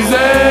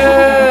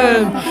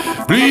amazing.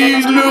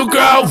 Please look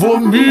out for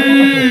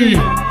me.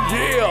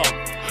 Yeah.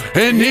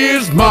 And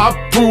here's my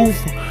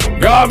proof,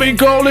 God been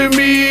calling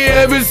me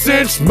ever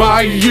since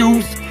my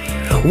youth.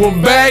 Well,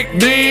 back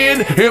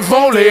then, if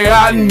only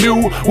I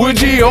knew what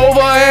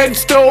Jehovah had in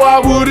store, I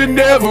would've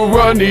never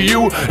run to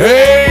you.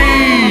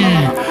 Hey,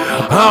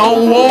 I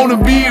don't wanna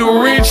be a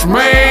rich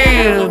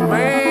man.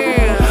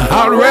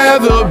 I'd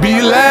rather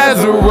be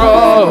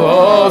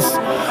Lazarus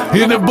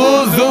in the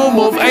bosom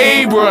of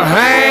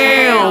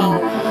Abraham,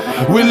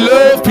 with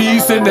love,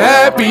 peace, and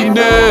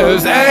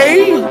happiness.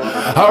 Hey,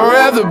 I'd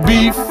rather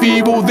be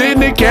feeble than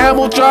the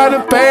camel trying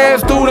to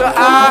pass through the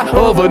eye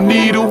of a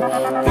needle.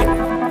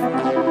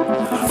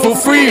 For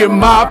freeing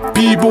my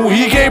people,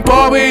 he can't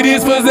part with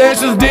his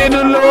possessions, then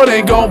the Lord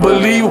ain't gon'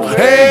 believe him.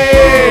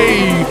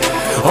 Hey,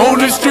 on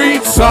the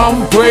streets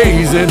I'm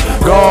praising,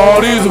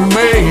 God is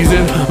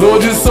amazing,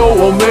 Lord you're so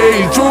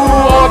amazing, true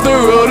author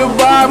of the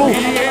Bible, he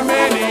ain't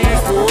man the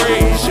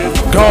inspiration.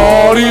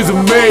 God is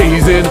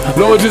amazing,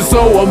 Lord you're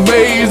so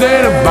amazing.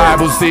 The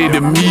Bible said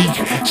the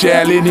meek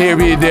shall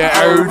inherit the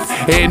earth,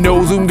 and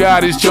those whom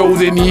God has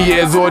chosen he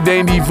has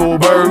ordained thee for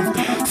birth.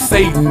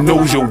 Satan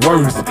knows your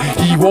worth,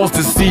 he wants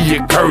to see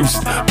you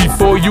cursed.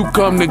 Before you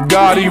come to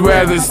God, he'd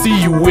rather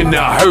see you in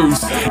the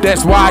hearse.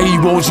 That's why he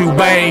wants you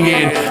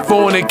banging,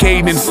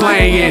 fornicating and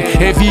slanging.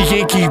 If he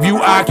can keep you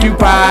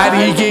occupied,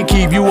 he can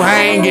keep you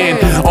hanging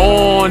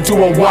on to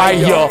a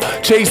wire,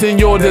 chasing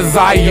your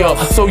desire,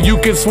 so you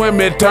can swim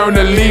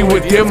eternally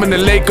with him in the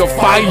lake of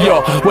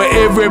fire, where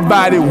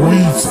everybody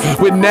weeps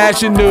with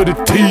gnashing of the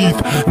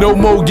teeth. No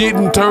more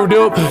getting turned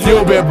up,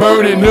 you'll be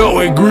burning up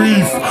with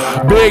grief,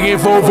 begging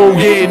for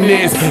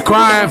forgiveness,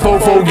 crying for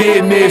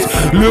forgiveness,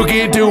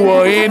 looking to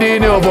an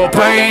ending of a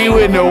pain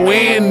with no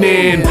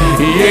ending.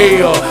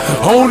 Yeah,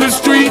 on the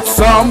streets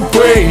I'm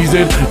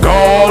praising,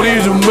 God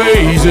is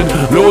amazing,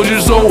 Lord you're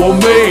so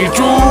amazing,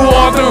 true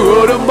author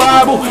of the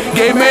Bible,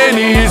 gave man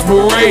the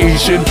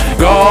inspiration.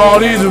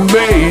 God is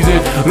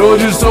amazing,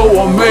 Lord you're so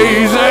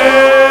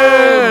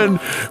amazing,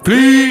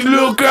 please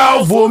look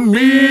out for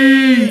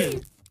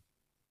me.